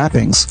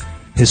trappings.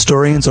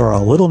 Historians are a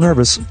little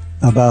nervous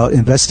about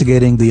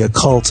investigating the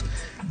occult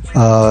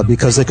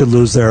because they could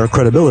lose their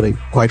credibility,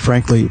 quite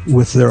frankly,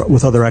 with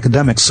other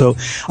academics. So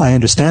I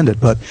understand it,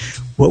 but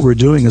what we're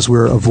doing is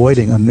we're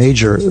avoiding a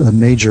major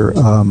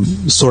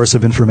source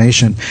of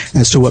information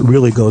as to what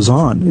really goes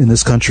on in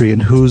this country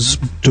and who's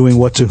doing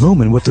what to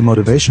whom and what the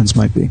motivations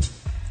might be.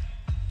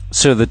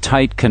 So the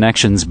tight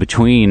connections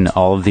between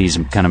all of these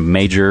kind of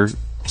major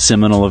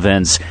seminal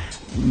events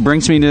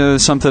brings me to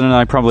something, and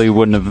I probably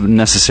wouldn't have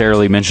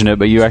necessarily mentioned it,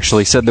 but you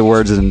actually said the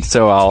words, and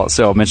so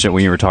I'll mention it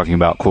when you were talking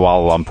about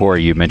Kuala Lumpur.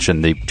 You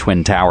mentioned the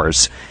Twin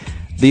Towers.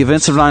 The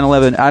events of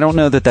 9/11, I don't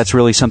know that that's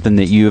really something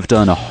that you have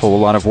done a whole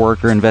lot of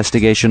work or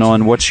investigation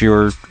on. What's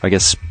your, I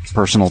guess,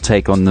 personal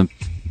take on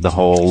the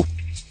whole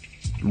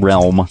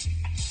realm?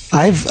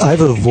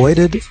 I've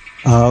avoided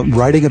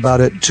writing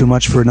about it too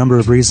much for a number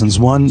of reasons.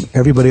 One,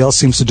 everybody else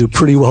seems to do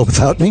pretty well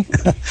without me.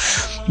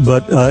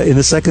 But in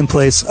the second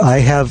place, I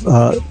have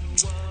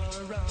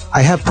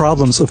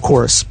problems, of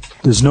course.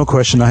 There's no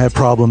question I have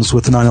problems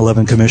with the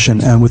 9/11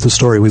 Commission and with the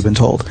story we've been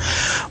told.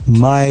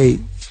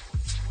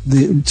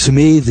 To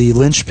me, the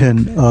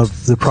linchpin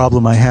of the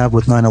problem I have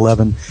with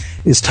 9/11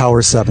 is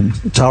Tower 7.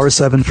 Tower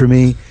 7, for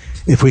me,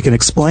 if we can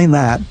explain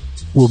that,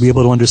 we'll be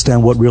able to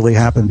understand what really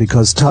happened,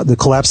 because the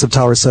collapse of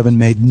Tower 7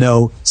 made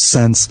no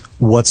sense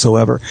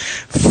whatsoever.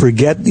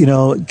 Forget,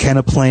 can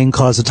a plane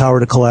cause a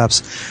tower to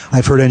collapse?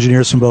 I've heard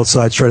engineers from both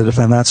sides try to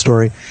defend that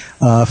story.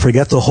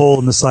 Forget the hole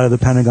in the side of the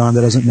Pentagon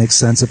that doesn't make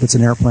sense if it's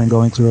an airplane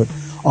going through it.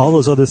 All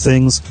those other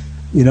things,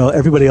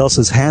 everybody else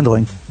is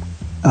handling.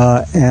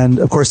 And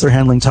of course they're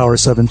handling Tower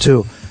 7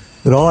 too.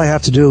 But all I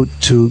have to do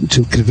to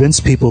convince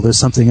people there's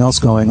something else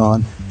going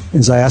on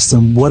is I ask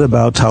them, what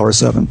about Tower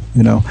 7?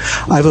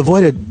 I've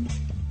avoided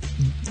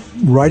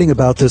writing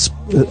about this,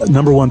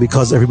 number one,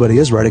 because everybody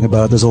is writing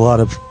about it. There's a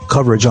lot of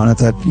coverage on it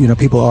that,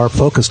 people are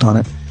focused on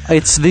it.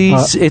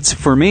 It's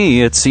for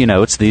me, it's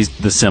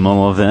the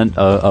seminal event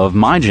of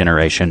my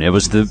generation.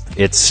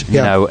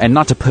 And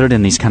not to put it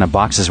in these kind of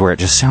boxes where it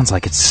just sounds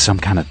like it's some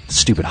kind of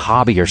stupid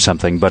hobby or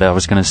something, but I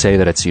was going to say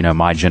that it's,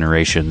 my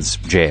generation's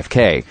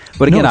JFK.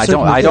 But again, I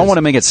don't want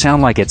to make it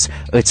sound like it's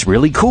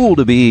really cool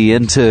to be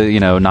into,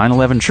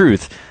 9/11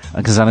 truth,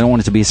 because I don't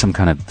want it to be some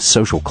kind of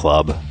social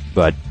club,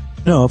 but...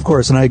 No, of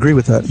course, and I agree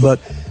with that. But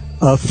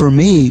for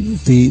me,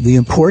 the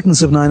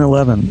importance of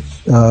 9/11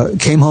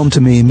 came home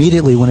to me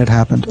immediately when it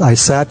happened. I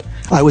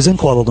was in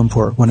Kuala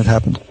Lumpur when it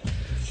happened,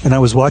 and I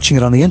was watching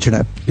it on the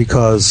internet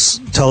because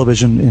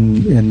television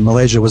in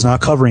Malaysia was not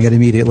covering it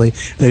immediately.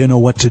 They didn't know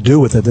what to do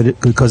with it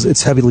because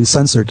it's heavily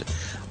censored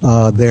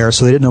there,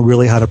 so they didn't know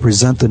really how to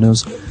present the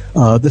news.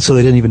 So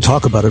they didn't even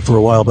talk about it for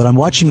a while. But I'm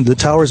watching the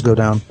towers go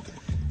down,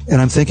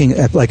 and I'm thinking,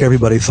 like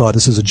everybody thought,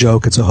 this is a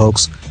joke, it's a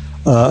hoax.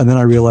 And then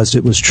I realized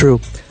it was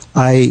true.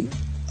 I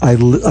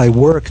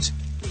worked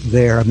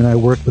there. I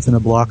worked within a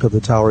block of the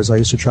towers. I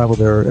used to travel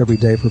there every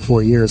day for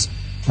 4 years.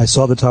 I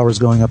saw the towers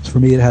going up. For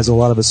me, it has a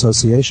lot of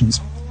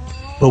associations.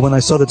 But when I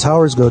saw the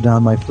towers go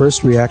down, my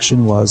first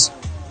reaction was,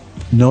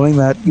 knowing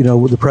that,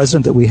 with the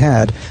president that we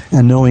had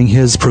and knowing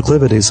his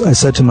proclivities, I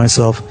said to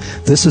myself,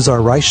 this is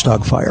our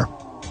Reichstag fire.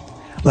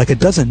 Like, it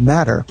doesn't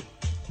matter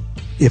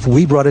if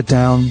we brought it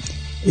down,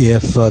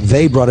 if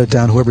they brought it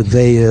down, whoever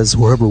they is,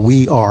 wherever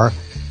we are.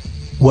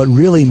 What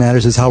really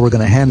matters is how we're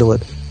going to handle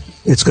it.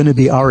 It's going to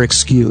be our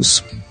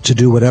excuse to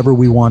do whatever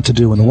we want to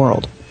do in the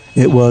world.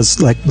 It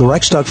was like the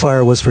Reichstag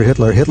fire was for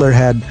Hitler. Hitler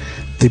had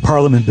the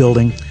Parliament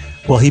building.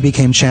 Well, he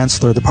became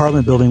Chancellor. The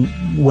Parliament building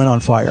went on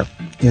fire.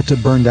 It had to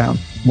burn down,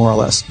 more or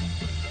less.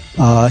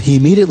 He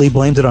immediately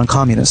blamed it on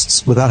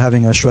communists without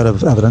having a shred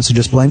of evidence. He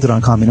just blamed it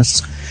on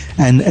communists.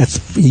 And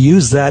he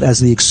used that as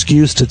the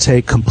excuse to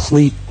take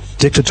complete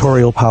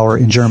dictatorial power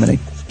in Germany.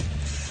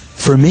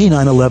 For me,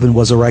 9/11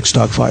 was a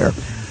Reichstag fire.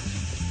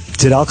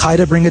 Did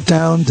Al-Qaeda bring it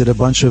down? Did a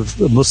bunch of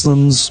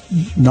Muslims,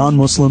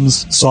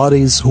 non-Muslims,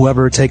 Saudis,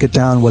 whoever take it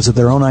down? Was it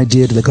their own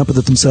idea? Did they come up with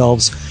it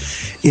themselves?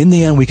 In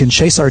the end, we can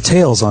chase our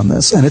tails on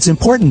this, and it's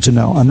important to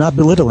know. I'm not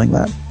belittling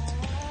that.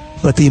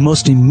 But the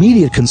most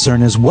immediate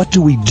concern is, what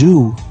do we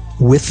do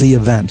with the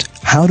event?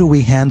 How do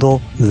we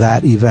handle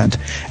that event?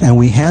 And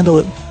we handle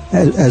it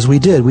as we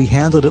did. We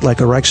handled it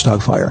like a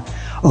Reichstag fire.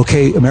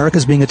 Okay,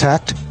 America's being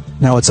attacked.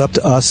 Now it's up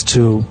to us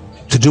to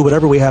do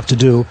whatever we have to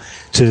do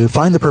to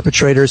find the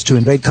perpetrators, to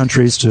invade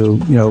countries, to,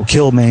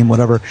 kill, maim,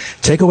 whatever.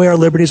 Take away our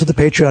liberties with the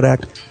Patriot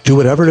Act. Do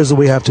whatever it is that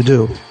we have to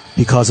do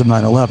because of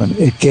 9/11.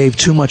 It gave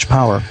too much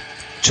power,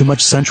 too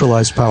much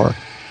centralized power.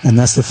 And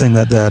that's the thing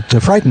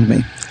that frightened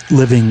me,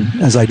 living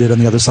as I did on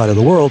the other side of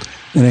the world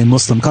in a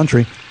Muslim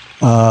country.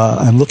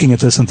 I'm looking at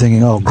this and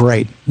thinking, oh,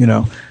 great,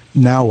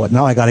 now what?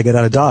 Now I got to get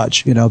out of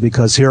Dodge,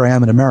 because here I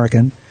am, an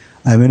American.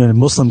 I'm in a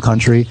Muslim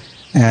country,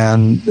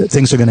 and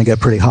things are going to get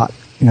pretty hot.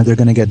 They're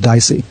going to get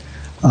dicey.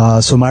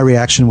 So my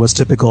reaction was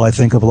typical, I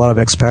think, of a lot of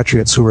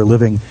expatriates who were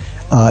living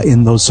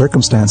in those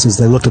circumstances.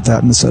 They looked at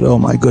that and said, oh,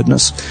 my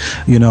goodness.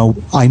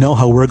 I know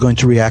how we're going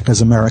to react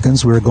as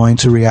Americans. We're going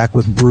to react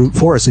with brute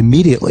force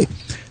immediately.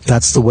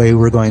 That's the way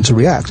we're going to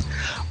react.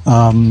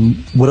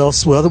 What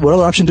else? What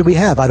other option did we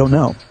have? I don't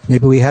know.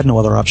 Maybe we had no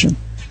other option.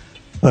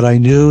 But I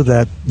knew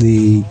that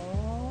the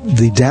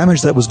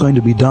damage that was going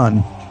to be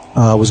done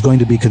was going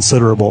to be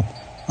considerable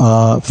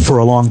for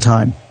a long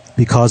time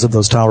because of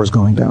those towers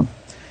going down.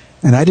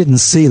 And I didn't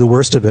see the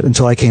worst of it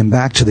until I came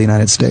back to the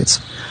United States.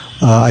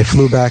 I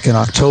flew back in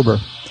October.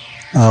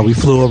 We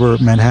flew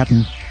over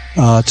Manhattan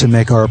to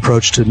make our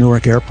approach to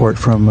Newark Airport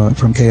from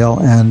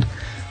KL, and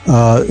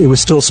it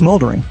was still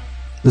smoldering.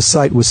 The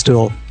site was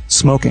still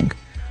smoking.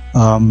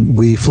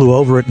 We flew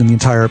over it, and the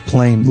entire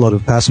plane load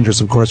of passengers,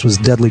 of course, was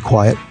deadly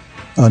quiet.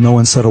 No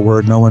one said a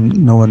word. No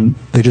one.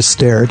 They just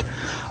stared.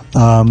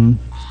 And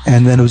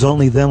then it was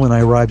only then, when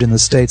I arrived in the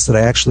States, that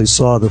I actually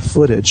saw the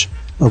footage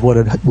of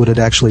what had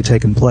actually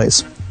taken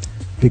place.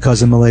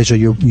 Because in Malaysia,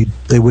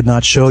 they would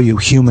not show you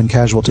human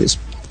casualties.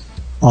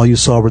 All you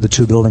saw were the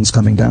two buildings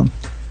coming down.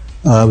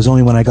 It was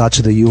only when I got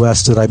to the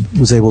U.S. that I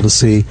was able to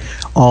see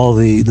all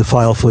the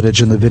file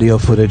footage and the video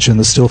footage and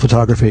the still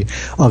photography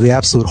of the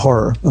absolute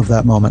horror of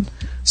that moment.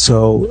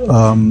 So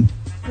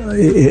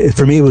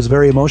for me, it was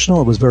very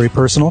emotional. It was very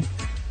personal.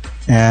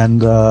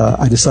 And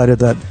I decided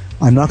that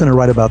I'm not going to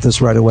write about this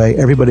right away.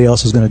 Everybody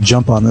else is going to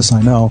jump on this,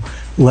 I know.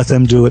 Let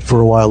them do it for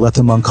a while. Let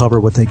them uncover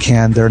what they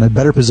can. They're in a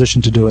better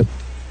position to do it.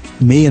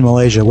 Me in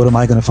Malaysia, what am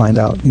I going to find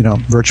out?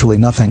 Virtually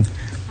nothing.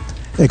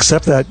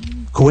 Except that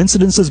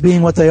coincidences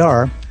being what they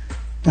are,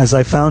 as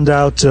I found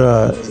out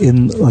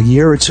in a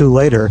year or two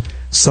later,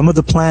 some of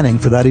the planning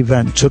for that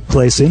event took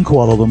place in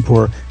Kuala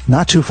Lumpur,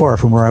 not too far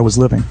from where I was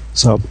living.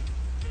 So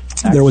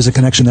there was a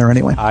connection there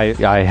anyway.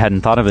 I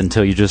hadn't thought of it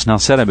until you just now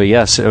said it, but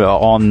yes,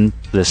 on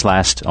the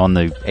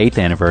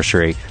 8th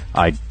anniversary,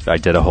 I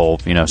did a whole,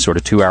 sort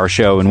of 2-hour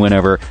show and went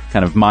over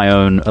kind of my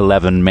own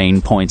 11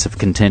 main points of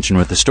contention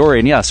with the story.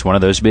 And yes, one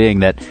of those being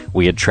that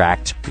we had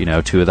tracked,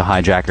 2 of the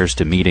hijackers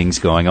to meetings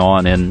going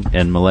on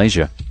in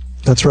Malaysia.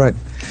 That's right.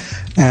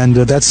 And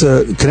that's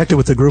connected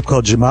with a group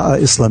called Jama'ah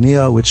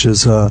Islamiyah, which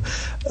is a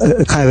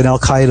kind of an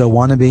Al-Qaeda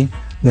wannabe.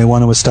 They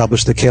want to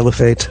establish the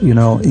caliphate,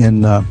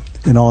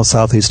 in all of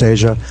Southeast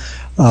Asia.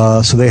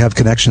 So they have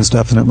connections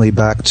definitely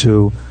back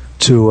to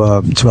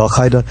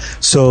Al-Qaeda.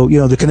 So,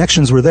 the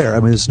connections were there. I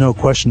mean, there's no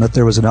question that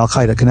there was an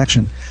Al-Qaeda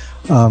connection.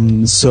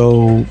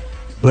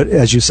 But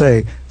as you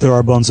say, there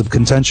are bones of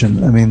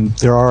contention. I mean,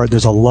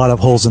 there's a lot of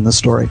holes in this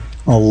story.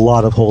 A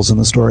lot of holes in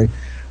the story.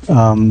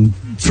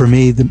 For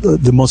me,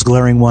 the most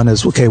glaring one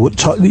is, okay,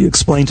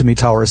 explain to me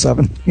Tower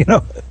 7.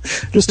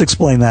 Just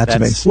explain that to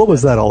me. What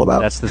was that all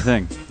about? That's the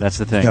thing.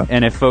 Yeah.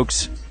 And if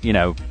folks,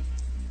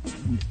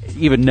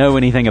 even know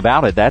anything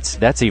about it,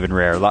 that's even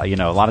rare. A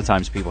lot of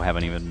times people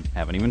haven't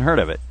even heard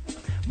of it.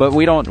 But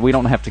we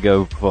don't have to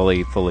go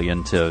fully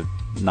into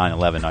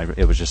 9/11.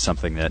 It was just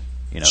something that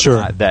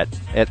sure.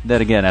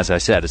 that again, as I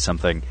said, is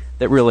something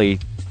that really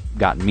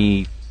got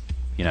me,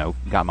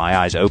 got my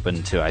eyes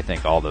open to, I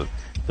think, all the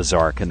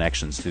bizarre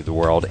connections through the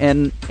world.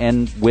 And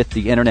with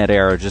the internet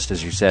era, just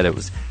as you said, it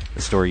was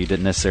a story you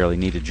didn't necessarily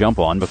need to jump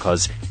on,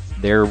 because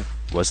there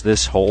was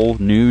this whole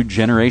new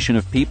generation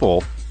of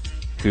people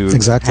who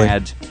exactly.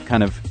 had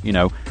kind of,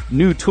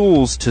 new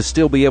tools to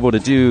still be able to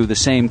do the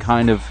same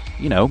kind of,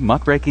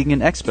 muckraking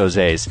and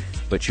exposés,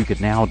 but you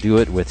could now do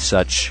it with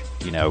such,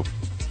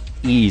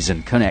 ease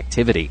and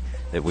connectivity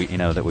that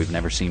we've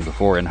never seen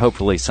before, and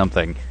hopefully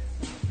something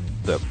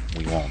that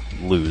we won't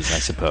lose, I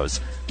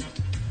suppose.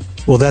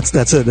 Well, that's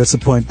it. That's the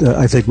point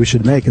I think we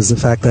should make, is the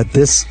fact that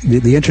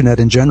the internet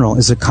in general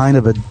is a kind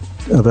of a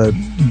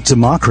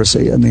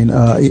democracy. I mean,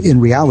 in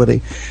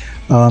reality,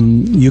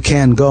 you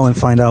can go and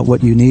find out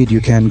what you need.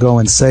 You can go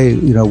and say,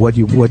 what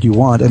you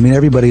want. I mean,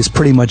 everybody's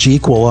pretty much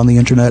equal on the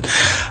internet.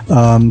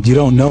 You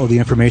don't know the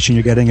information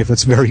you're getting, if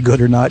it's very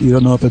good or not. You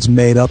don't know if it's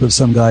made up, if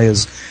some guy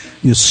is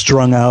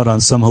strung out on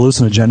some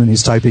hallucinogen and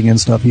he's typing in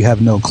stuff. You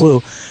have no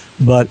clue.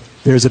 But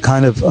there's a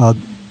kind of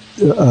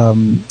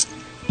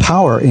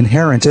power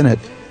inherent in it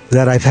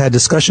that I've had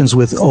discussions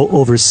with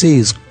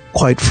overseas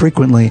quite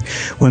frequently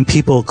when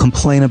people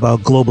complain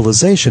about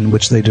globalization,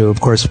 which they do. Of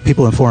course,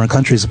 people in foreign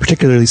countries are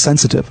particularly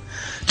sensitive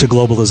to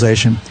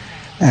globalization,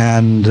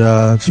 and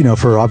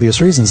for obvious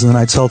reasons. And then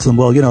I tell them,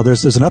 well,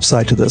 there's an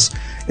upside to this,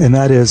 and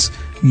that is,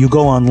 you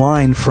go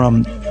online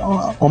from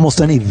almost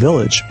any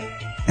village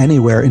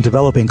anywhere in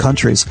developing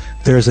countries.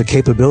 There's a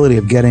capability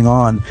of getting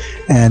on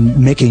and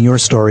making your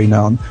story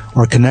known,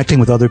 or connecting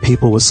with other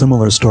people with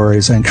similar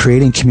stories, and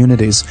creating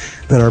communities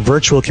that are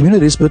virtual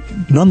communities, but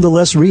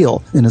nonetheless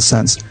real in a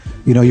sense.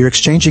 You're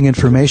exchanging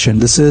information.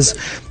 This is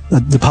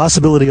the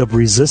possibility of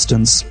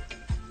resistance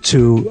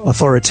to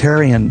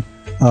authoritarian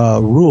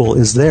rule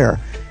is there.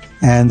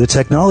 And the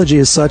technology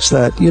is such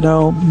that,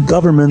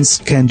 governments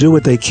can do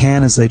what they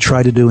can, as they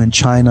try to do in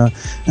China,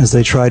 as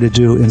they try to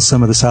do in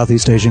some of the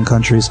Southeast Asian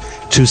countries,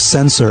 to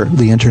censor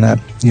the internet,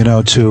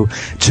 to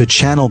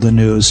channel the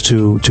news,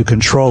 to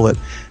control it.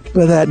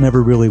 But that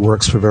never really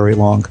works for very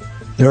long.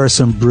 There are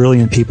some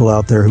brilliant people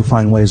out there who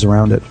find ways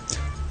around it.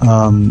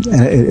 And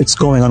it's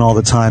going on all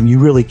the time. You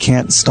really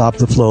can't stop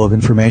the flow of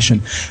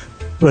information.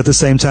 But at the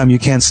same time, you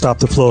can't stop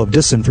the flow of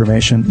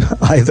disinformation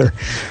either.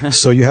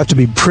 So you have to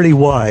be pretty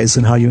wise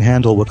in how you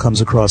handle what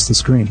comes across the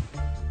screen.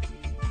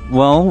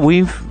 Well,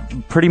 we've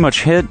pretty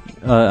much hit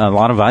a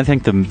lot of, I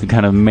think, the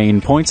kind of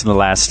main points in the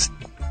last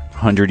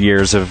 100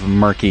 years of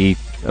murky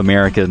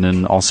American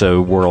and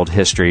also world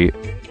history.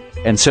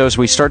 And so as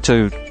we start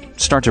to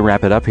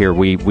wrap it up here,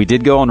 we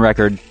did go on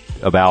record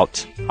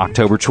about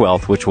October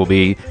 12th, which will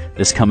be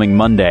this coming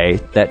Monday,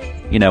 that,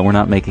 we're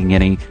not making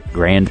any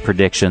grand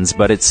predictions,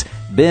 but it's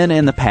been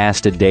in the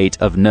past a date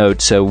of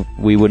note, so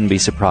we wouldn't be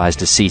surprised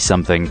to see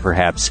something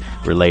perhaps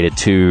related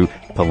to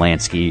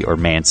Polanski or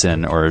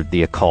Manson or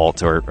the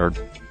occult or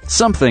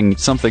something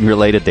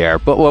related there.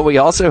 But what we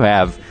also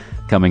have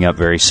coming up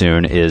very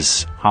soon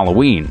is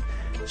Halloween.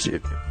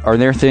 Are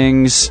there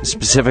things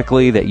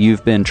specifically that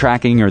you've been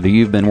tracking or that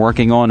you've been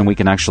working on? And we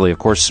can actually, of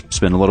course,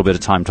 spend a little bit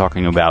of time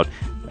talking about,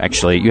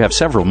 actually, you have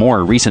several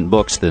more recent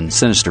books than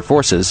Sinister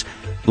Forces.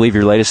 I believe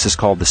your latest is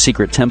called The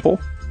Secret Temple.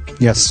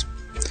 Yes.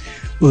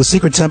 Well, The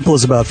Secret Temple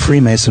is about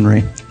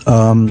Freemasonry.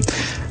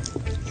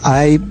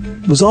 I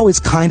was always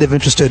kind of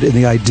interested in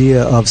the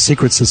idea of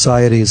secret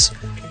societies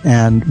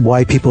and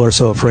why people are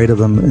so afraid of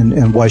them,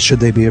 and why should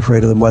they be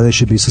afraid of them, why they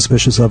should be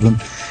suspicious of them,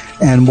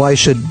 and why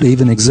should they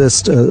even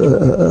exist.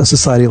 A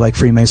society like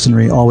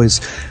Freemasonry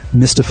always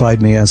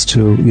mystified me as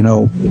to,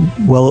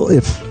 well,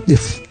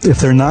 if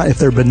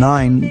they're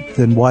benign,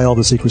 then why all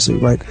the secrecy,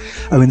 right?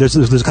 I mean,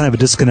 there's kind of a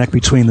disconnect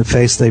between the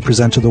face they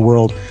present to the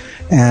world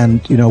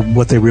and,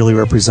 what they really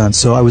represent.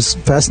 So I was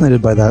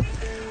fascinated by that.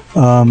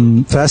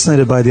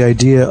 Fascinated by the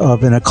idea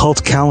of an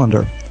occult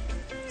calendar.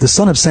 The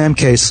Son of Sam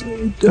case,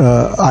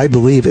 I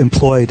believe,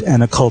 employed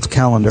an occult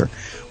calendar,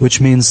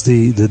 which means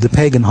the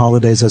pagan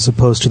holidays as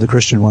opposed to the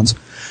Christian ones.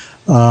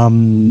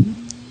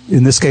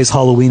 In this case,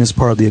 Halloween is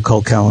part of the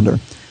occult calendar.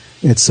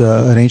 It's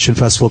an ancient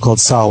festival called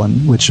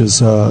Samhain, which is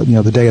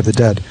the Day of the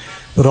Dead,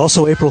 but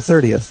also April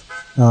 30th,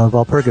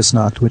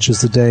 Walpurgisnacht, which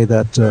is the day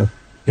that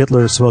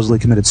Hitler supposedly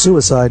committed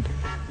suicide,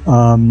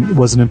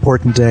 was an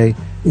important day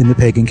in the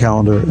pagan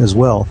calendar as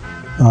well.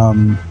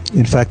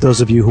 In fact,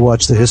 those of you who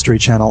watch the History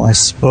Channel, I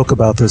spoke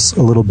about this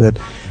a little bit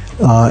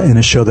in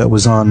a show that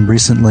was on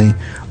recently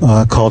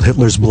called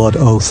Hitler's Blood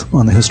Oath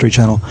on the History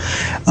Channel,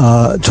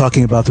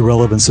 talking about the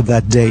relevance of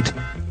that date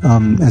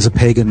as a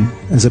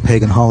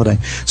pagan holiday.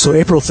 So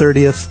April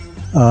 30th,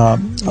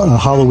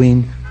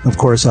 Halloween, of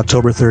course,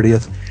 October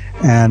 30th,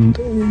 and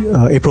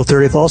April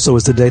 30th also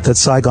is the date that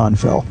Saigon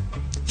fell,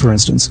 for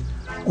instance,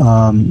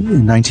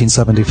 in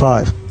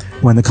 1975,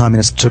 when the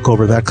communists took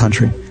over that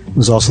country. It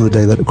was also the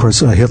day that, of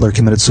course, Hitler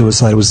committed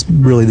suicide. It was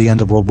really the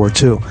end of World War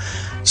II.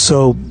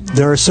 So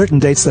there are certain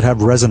dates that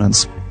have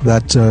resonance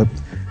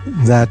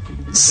that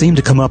seem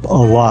to come up a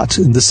lot.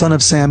 In the Son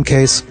of Sam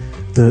case,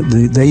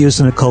 they used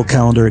an occult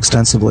calendar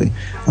extensively.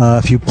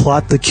 If you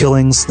plot the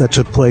killings that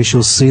took place,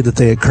 you'll see that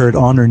they occurred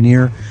on or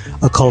near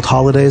occult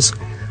holidays.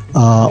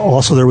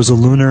 Also, there was a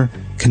lunar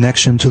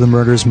connection to the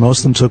murders. Most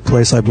of them took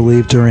place, I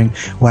believe, during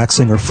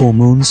waxing or full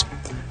moons.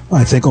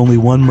 I think only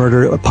one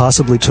murder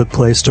possibly took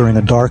place during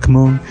a dark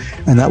moon,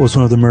 and that was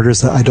one of the murders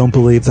that I don't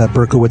believe that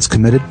Berkowitz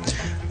committed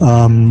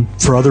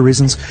for other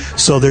reasons.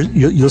 So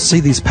you'll see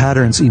these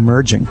patterns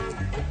emerging.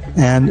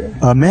 And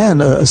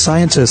a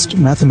scientist,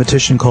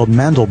 mathematician called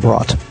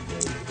Mandelbrot,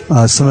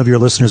 some of your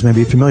listeners may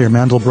be familiar.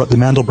 The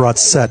Mandelbrot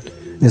set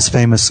is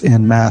famous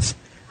in math.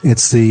 It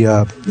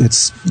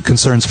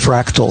concerns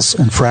fractals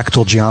and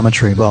fractal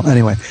geometry. Well,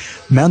 anyway,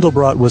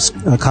 Mandelbrot was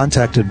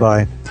contacted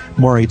by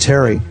Maury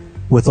Terry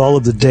with all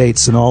of the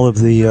dates and all of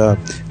the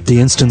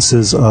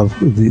instances of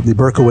the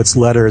Berkowitz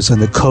letters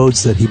and the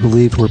codes that he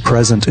believed were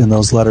present in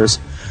those letters,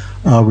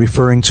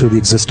 referring to the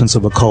existence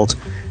of a cult.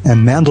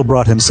 And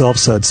Mandelbrot himself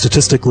said,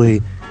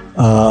 statistically,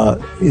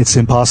 it's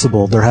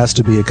impossible. There has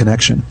to be a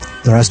connection.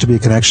 There has to be a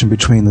connection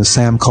between the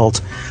Sam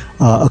cult,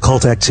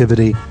 occult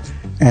activity,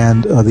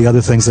 and the other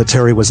things that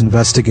Terry was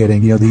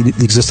investigating, the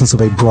existence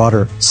of a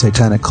broader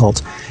satanic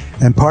cult.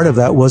 And part of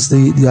that was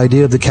the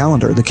idea of the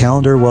calendar. The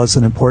calendar was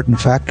an important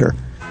factor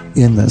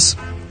in this.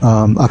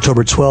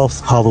 October 12th,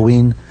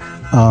 Halloween.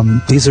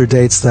 These are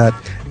dates that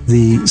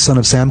the Son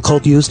of Sam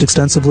cult used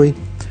extensively.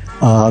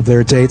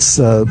 They're dates,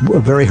 a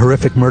very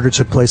horrific murder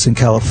took place in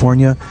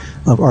California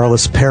of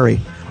Arliss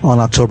Perry on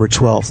October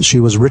 12th. She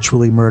was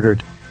ritually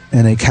murdered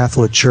in a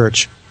Catholic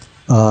church,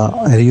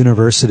 at a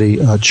university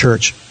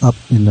church up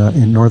in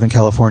Northern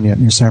California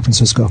near San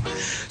Francisco.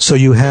 So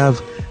you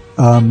have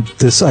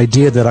this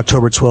idea that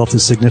October 12th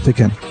is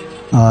significant.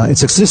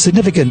 It's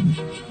significant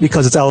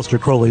because it's Aleister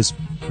Crowley's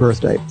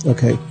birthday.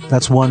 Okay,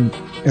 that's one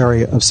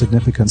area of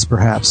significance,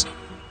 perhaps.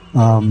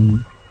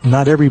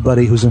 Not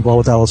everybody who's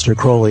involved with Aleister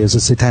Crowley is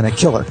a satanic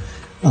killer.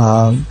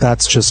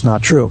 That's just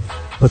not true.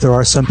 But there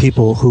are some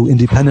people who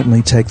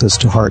independently take this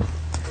to heart.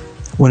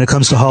 When it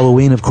comes to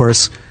Halloween, of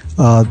course,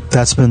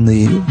 that's been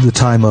the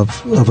time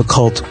of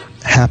occult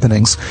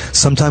happenings.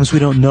 Sometimes we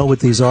don't know what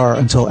these are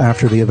until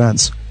after the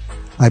events.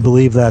 I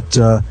believe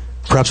that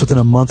perhaps within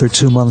a month or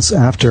 2 months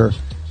after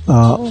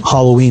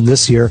Halloween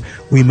this year,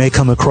 we may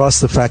come across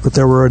the fact that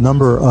there were a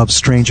number of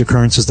strange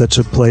occurrences that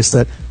took place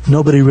that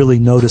nobody really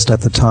noticed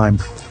at the time.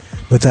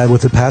 but that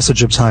with the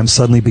passage of time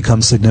suddenly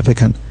becomes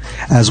significant,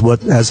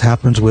 as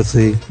happened with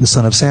the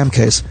Son of Sam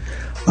case.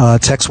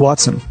 Tex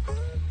Watson,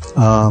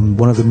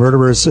 one of the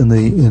murderers in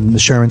the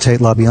Sharon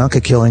Tate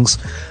LaBianca killings,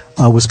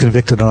 was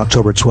convicted on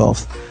October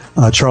 12th.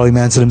 Charlie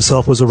Manson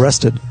himself was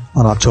arrested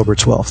on October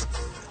 12th.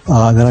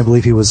 And then I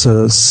believe he was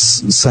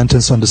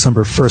sentenced on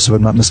December 1st, if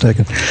I'm not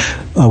mistaken,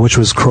 which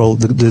was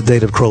the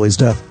date of Crowley's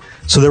death.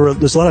 So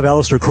there's a lot of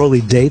Aleister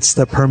Crowley dates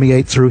that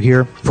permeate through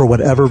here for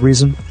whatever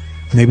reason.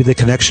 Maybe the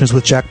connections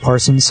with Jack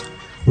Parsons,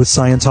 with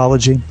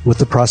Scientology, with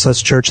the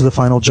Process Church of the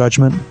Final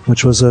Judgment,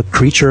 which was a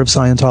creature of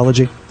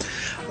Scientology.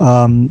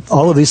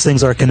 All of these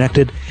things are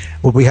connected,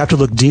 but we have to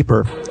look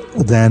deeper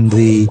than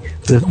the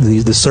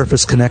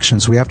surface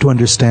connections. We have to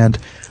understand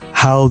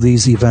how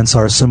these events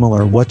are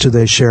similar. What do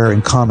they share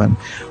in common?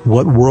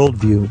 What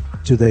worldview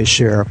do they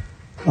share?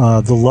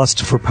 The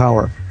lust for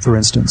power, for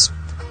instance,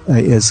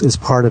 is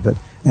part of it.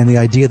 And the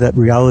idea that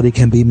reality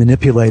can be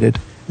manipulated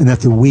and that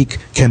the weak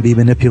can be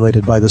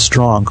manipulated by the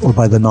strong or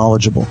by the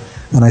knowledgeable.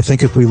 And I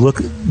think if we look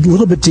a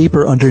little bit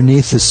deeper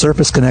underneath the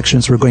surface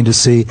connections, we're going to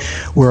see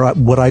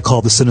what I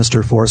call the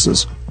sinister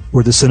forces,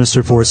 where the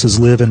sinister forces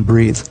live and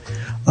breathe.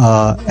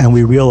 And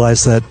we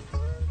realize that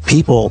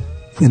people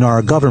in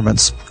our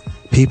governments,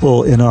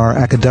 people in our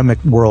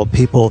academic world,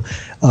 people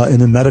in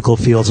the medical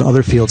fields and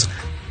other fields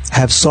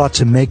have sought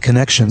to make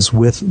connections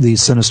with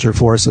these sinister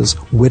forces,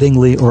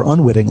 wittingly or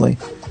unwittingly.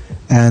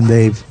 And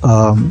they've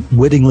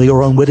wittingly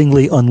or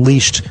unwittingly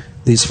unleashed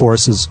these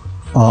forces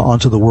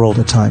onto the world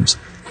at times.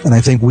 And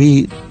I think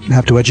we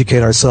have to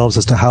educate ourselves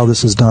as to how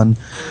this is done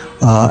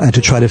and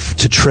to try to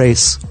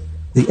trace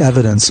the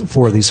evidence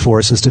for these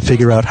forces to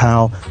figure out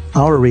how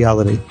our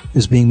reality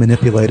is being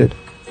manipulated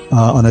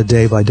on a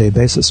day-by-day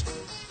basis.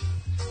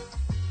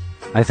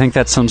 I think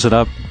that sums it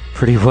up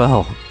pretty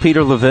well.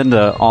 Peter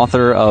Levenda,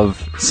 author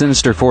of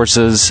Sinister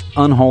Forces,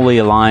 Unholy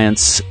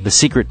Alliance, The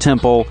Secret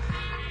Temple.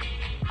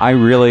 I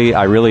really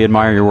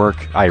admire your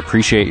work. I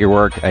appreciate your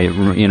work. It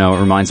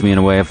reminds me in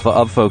a way of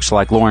folks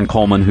like Lauren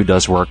Coleman, who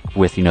does work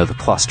with, the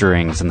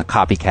clusterings and the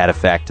copycat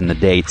effect and the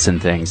dates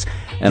and things.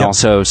 And Yep.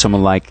 Also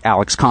someone like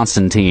Alex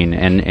Constantine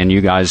and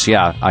you guys.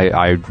 Yeah,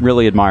 I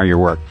really admire your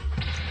work.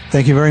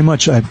 Thank you very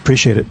much. I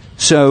appreciate it.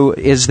 So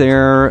is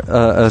there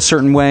a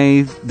certain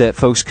way that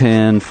folks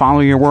can follow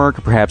your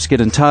work, perhaps get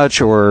in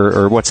touch,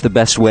 or what's the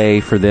best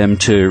way for them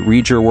to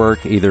read your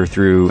work, either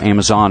through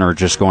Amazon or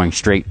just going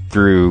straight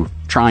through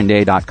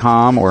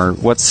TrineDay.com, or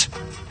what's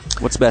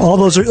best? All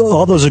those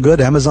are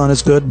good. Amazon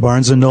is good.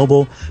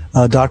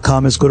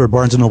 BarnesandNoble.com is good, or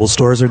Barnes and Noble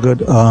stores are good.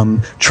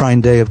 Trine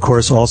Day, of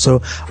course,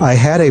 also. I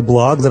had a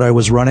blog that I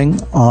was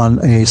running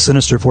on a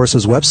Sinister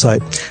Forces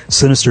website,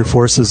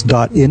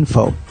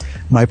 sinisterforces.info.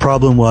 My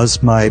problem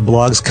was my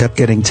blogs kept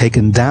getting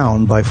taken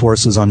down by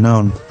forces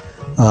unknown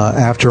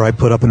after I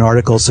put up an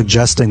article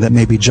suggesting that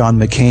maybe John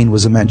McCain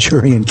was a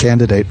Manchurian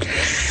candidate.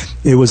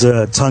 It was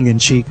a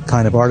tongue-in-cheek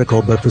kind of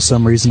article, but for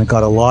some reason it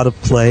got a lot of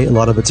play, a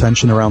lot of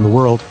attention around the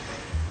world.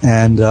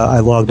 And I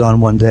logged on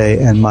one day,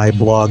 and my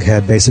blog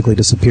had basically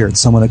disappeared.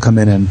 Someone had come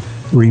in and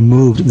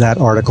removed that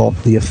article,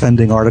 the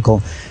offending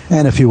article,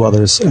 and a few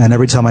others. And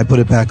every time I put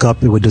it back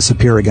up, it would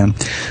disappear again.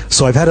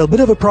 So I've had a bit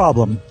of a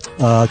problem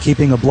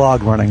keeping a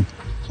blog running.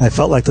 I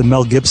felt like the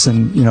Mel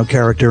Gibson,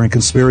 character in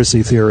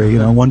Conspiracy Theory,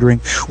 wondering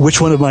which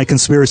one of my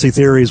conspiracy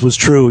theories was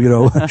true,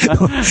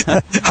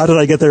 How did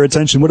I get their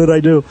attention? What did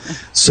I do?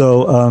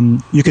 So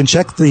you can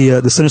check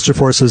the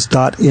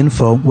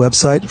sinisterforces.info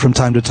website from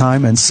time to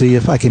time and see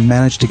if I can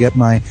manage to get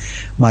my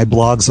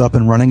blogs up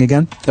and running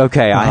again.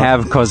 Okay, I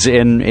have, because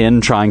in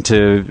trying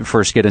to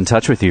first get in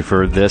touch with you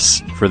for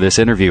this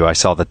interview, I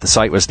saw that the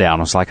site was down.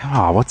 I was like,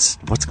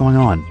 what's going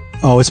on?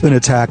 Oh, it's been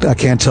attacked. I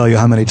can't tell you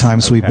how many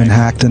times we've been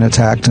hacked and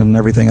attacked and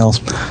everything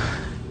else.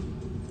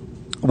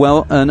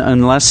 Well,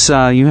 unless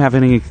you have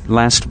any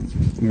last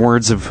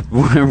words of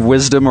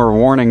wisdom or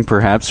warning,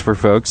 perhaps, for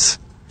folks.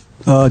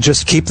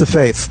 Just keep the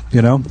faith,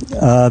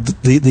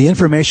 The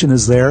information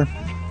is there.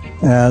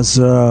 As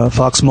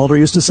Fox Mulder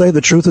used to say,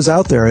 the truth is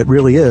out there. It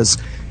really is.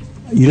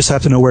 You just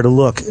have to know where to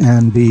look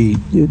and be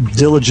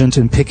diligent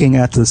in picking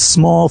at the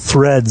small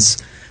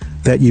threads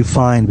that you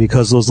find,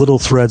 because those little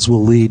threads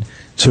will lead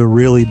to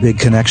really big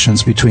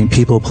connections between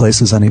people,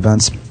 places, and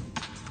events.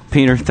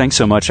 Peter, thanks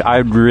so much.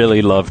 I'd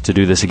really love to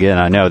do this again.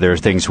 I know there are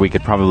things we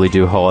could probably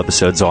do whole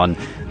episodes on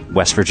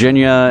West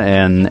Virginia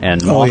and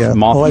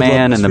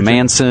Mothman and the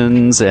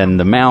Mansons and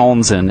the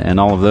Mounds and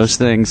all of those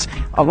things.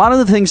 A lot of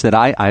the things that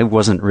I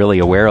wasn't really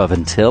aware of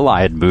until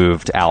I had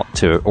moved out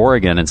to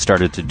Oregon and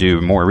started to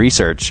do more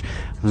research.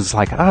 It was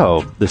like,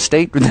 the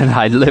state that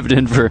I lived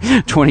in for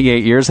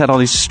 28 years had all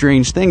these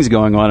strange things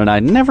going on, and I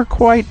never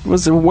quite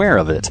was aware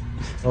of it.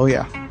 Oh,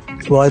 yeah.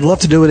 Well, I'd love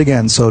to do it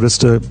again, so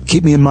just to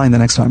keep me in mind the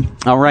next time.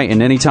 All right,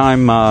 and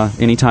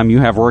anytime you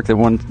have work that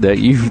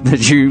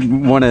you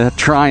want to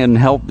try and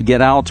help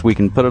get out, we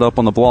can put it up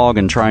on the blog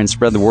and try and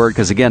spread the word,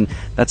 because, again,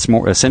 that's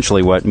more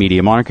essentially what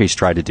Media Monarchies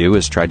tried to do,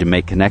 is try to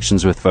make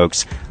connections with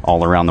folks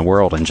all around the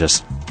world and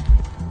just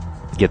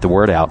get the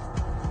word out.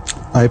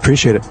 I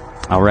appreciate it.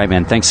 All right,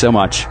 man. Thanks so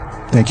much.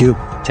 Thank you.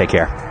 Take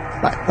care.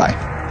 Bye.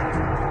 Bye.